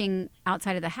was working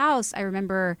outside of the house, I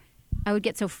remember I would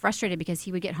get so frustrated because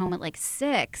he would get home at like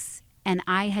 6, and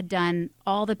I had done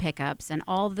all the pickups and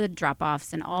all the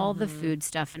drop-offs and all the food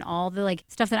stuff and all the like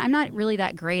stuff that I'm not really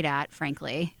that great at,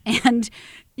 frankly. And,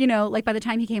 you know, like, by the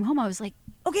time he came home, I was like,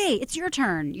 okay, it's your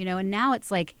turn, you know. And now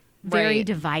it's like very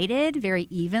divided, very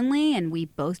evenly, and we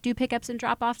both do pickups and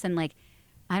drop-offs, and like,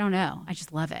 I don't know, I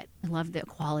just love it. I love the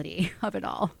quality of it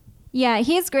all. Yeah,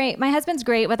 he's great. My husband's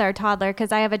great with our toddler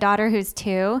because I have a daughter who's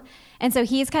 2. And so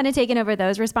he's kind of taken over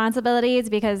those responsibilities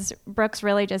because Brooks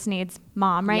really just needs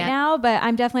mom right now. But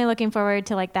I'm definitely looking forward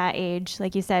to like that age,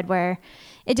 like you said, where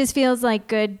it just feels like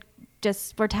good.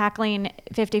 Just we're tackling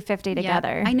 50-50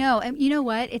 together. I know. And you know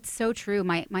what? It's so true.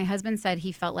 My husband said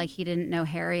he felt like he didn't know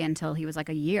Harry until he was like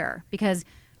a year, because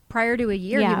prior to a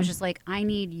year, he was just like, I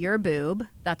need your boob.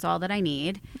 That's all that I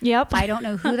need. Yep. I don't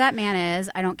know who that man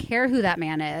is. I don't care who that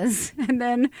man is. And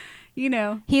then, you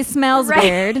know. He smells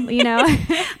weird, you know.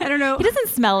 I don't know. He doesn't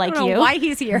smell like I don't you. know why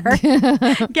he's here.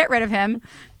 Get rid of him.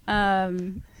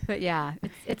 But yeah,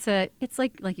 it's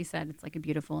like you said, it's like a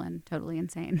beautiful and totally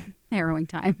insane, harrowing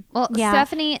time. Well,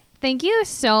 Stephanie, thank you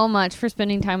so much for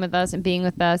spending time with us and being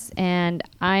with us. And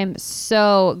I'm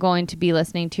so going to be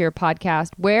listening to your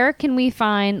podcast. Where can we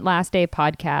find Last Day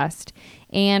Podcast?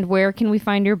 And where can we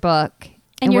find your book?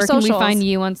 And your where socials. Can we find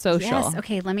you on social? Yes.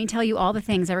 Okay. Let me tell you all the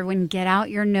things. Everyone, get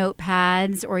out your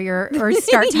notepads or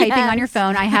start typing on your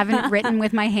phone. I haven't written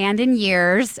with my hand in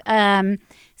years.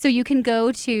 So you can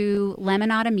go to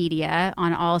Lemonada Media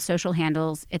on all social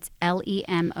handles. It's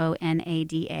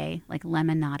LEMONADA, like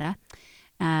Lemonada.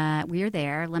 We are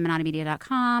there,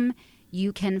 lemonadamedia.com.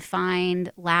 You can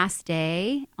find Last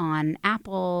Day on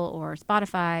Apple or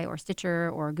Spotify or Stitcher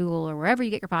or Google or wherever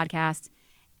you get your podcasts.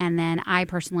 And then I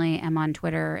personally am on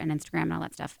Twitter and Instagram and all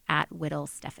that stuff at Whittle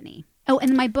Stephanie. Oh,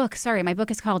 and my book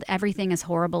is called Everything is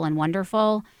Horrible and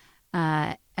Wonderful.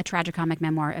 A tragicomic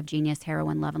memoir of genius,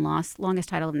 heroin, love, and loss. Longest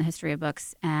title in the history of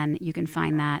books. And you can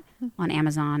find that on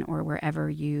Amazon or wherever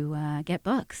you get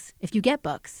books. If you get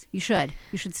books, you should.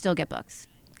 You should still get books.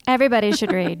 Everybody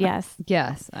should read, yes.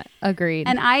 Yes, agreed.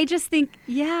 And I just think,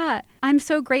 I'm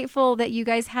so grateful that you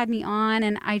guys had me on.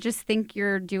 And I just think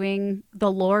you're doing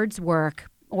the Lord's work,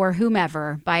 or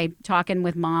whomever, by talking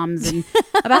with moms and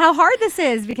about how hard this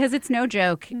is, because it's no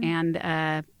joke. And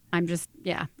I'm just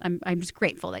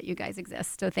grateful that you guys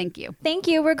exist. So thank you. Thank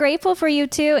you. We're grateful for you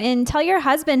too. And tell your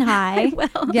husband hi.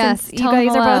 Yes, you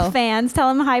guys are both fans.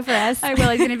 Tell him hi for us. I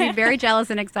will. He's going to be very jealous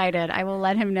and excited. I will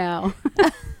let him know.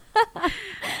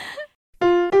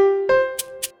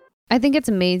 I think it's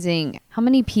amazing how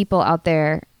many people out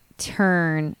there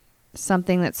turn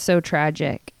something that's so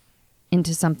tragic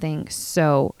into something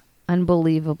so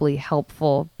unbelievably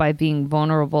helpful by being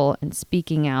vulnerable and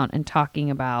speaking out and talking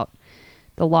about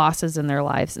the losses in their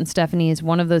lives. And Stephanie is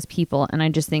one of those people. And I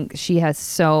just think she has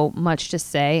so much to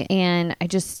say. And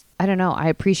I don't know, I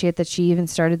appreciate that she even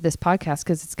started this podcast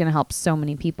because it's going to help so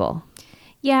many people.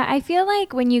 Yeah, I feel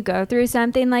like when you go through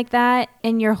something like that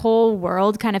and your whole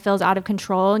world kind of feels out of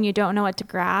control and you don't know what to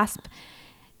grasp,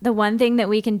 the one thing that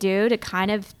we can do to kind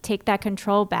of take that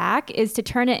control back is to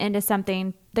turn it into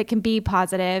something that can be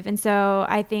positive. And so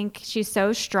I think she's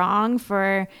so strong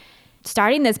for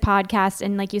starting this podcast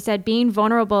and, like you said, being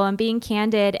vulnerable and being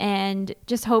candid and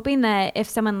just hoping that if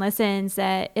someone listens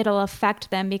that it'll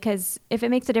affect them, because if it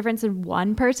makes a difference in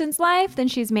one person's life, then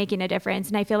she's making a difference.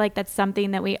 And I feel like that's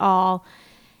something that we all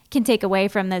can take away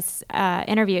from this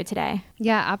interview today.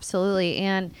 Yeah, absolutely.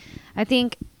 And I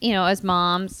think, as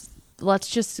moms, let's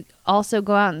just also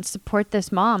go out and support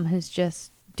this mom who's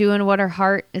just doing what her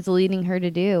heart is leading her to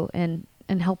do and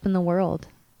helping the world.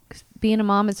 'Cause being a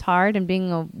mom is hard, and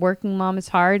being a working mom is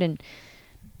hard, and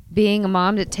being a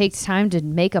mom that takes time to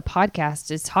make a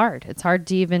podcast is hard. It's hard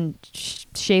to even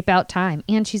shape out time.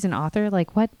 And she's an author.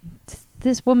 Like, what?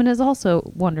 This woman is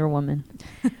also Wonder Woman.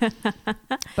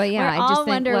 But yeah, we're all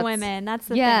Wonder Women. That's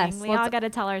the thing. We all got to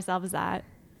tell ourselves that.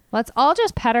 Let's all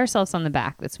just pat ourselves on the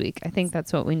back this week. I think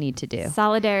that's what we need to do.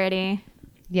 Solidarity.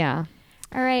 Yeah.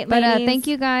 All right, but ladies. Thank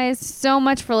you guys so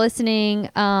much for listening.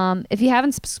 If you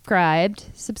haven't subscribed,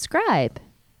 subscribe.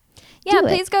 Yeah,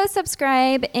 please go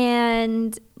subscribe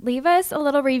and leave us a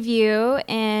little review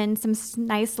and some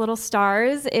nice little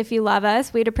stars if you love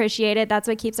us. We'd appreciate it. That's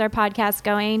what keeps our podcast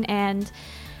going. And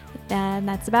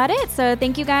that's about it. So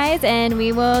thank you guys, and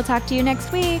we will talk to you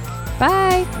next week.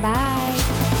 Bye. Bye.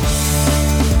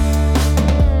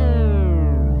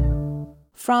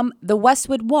 From the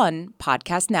Westwood One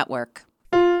Podcast Network.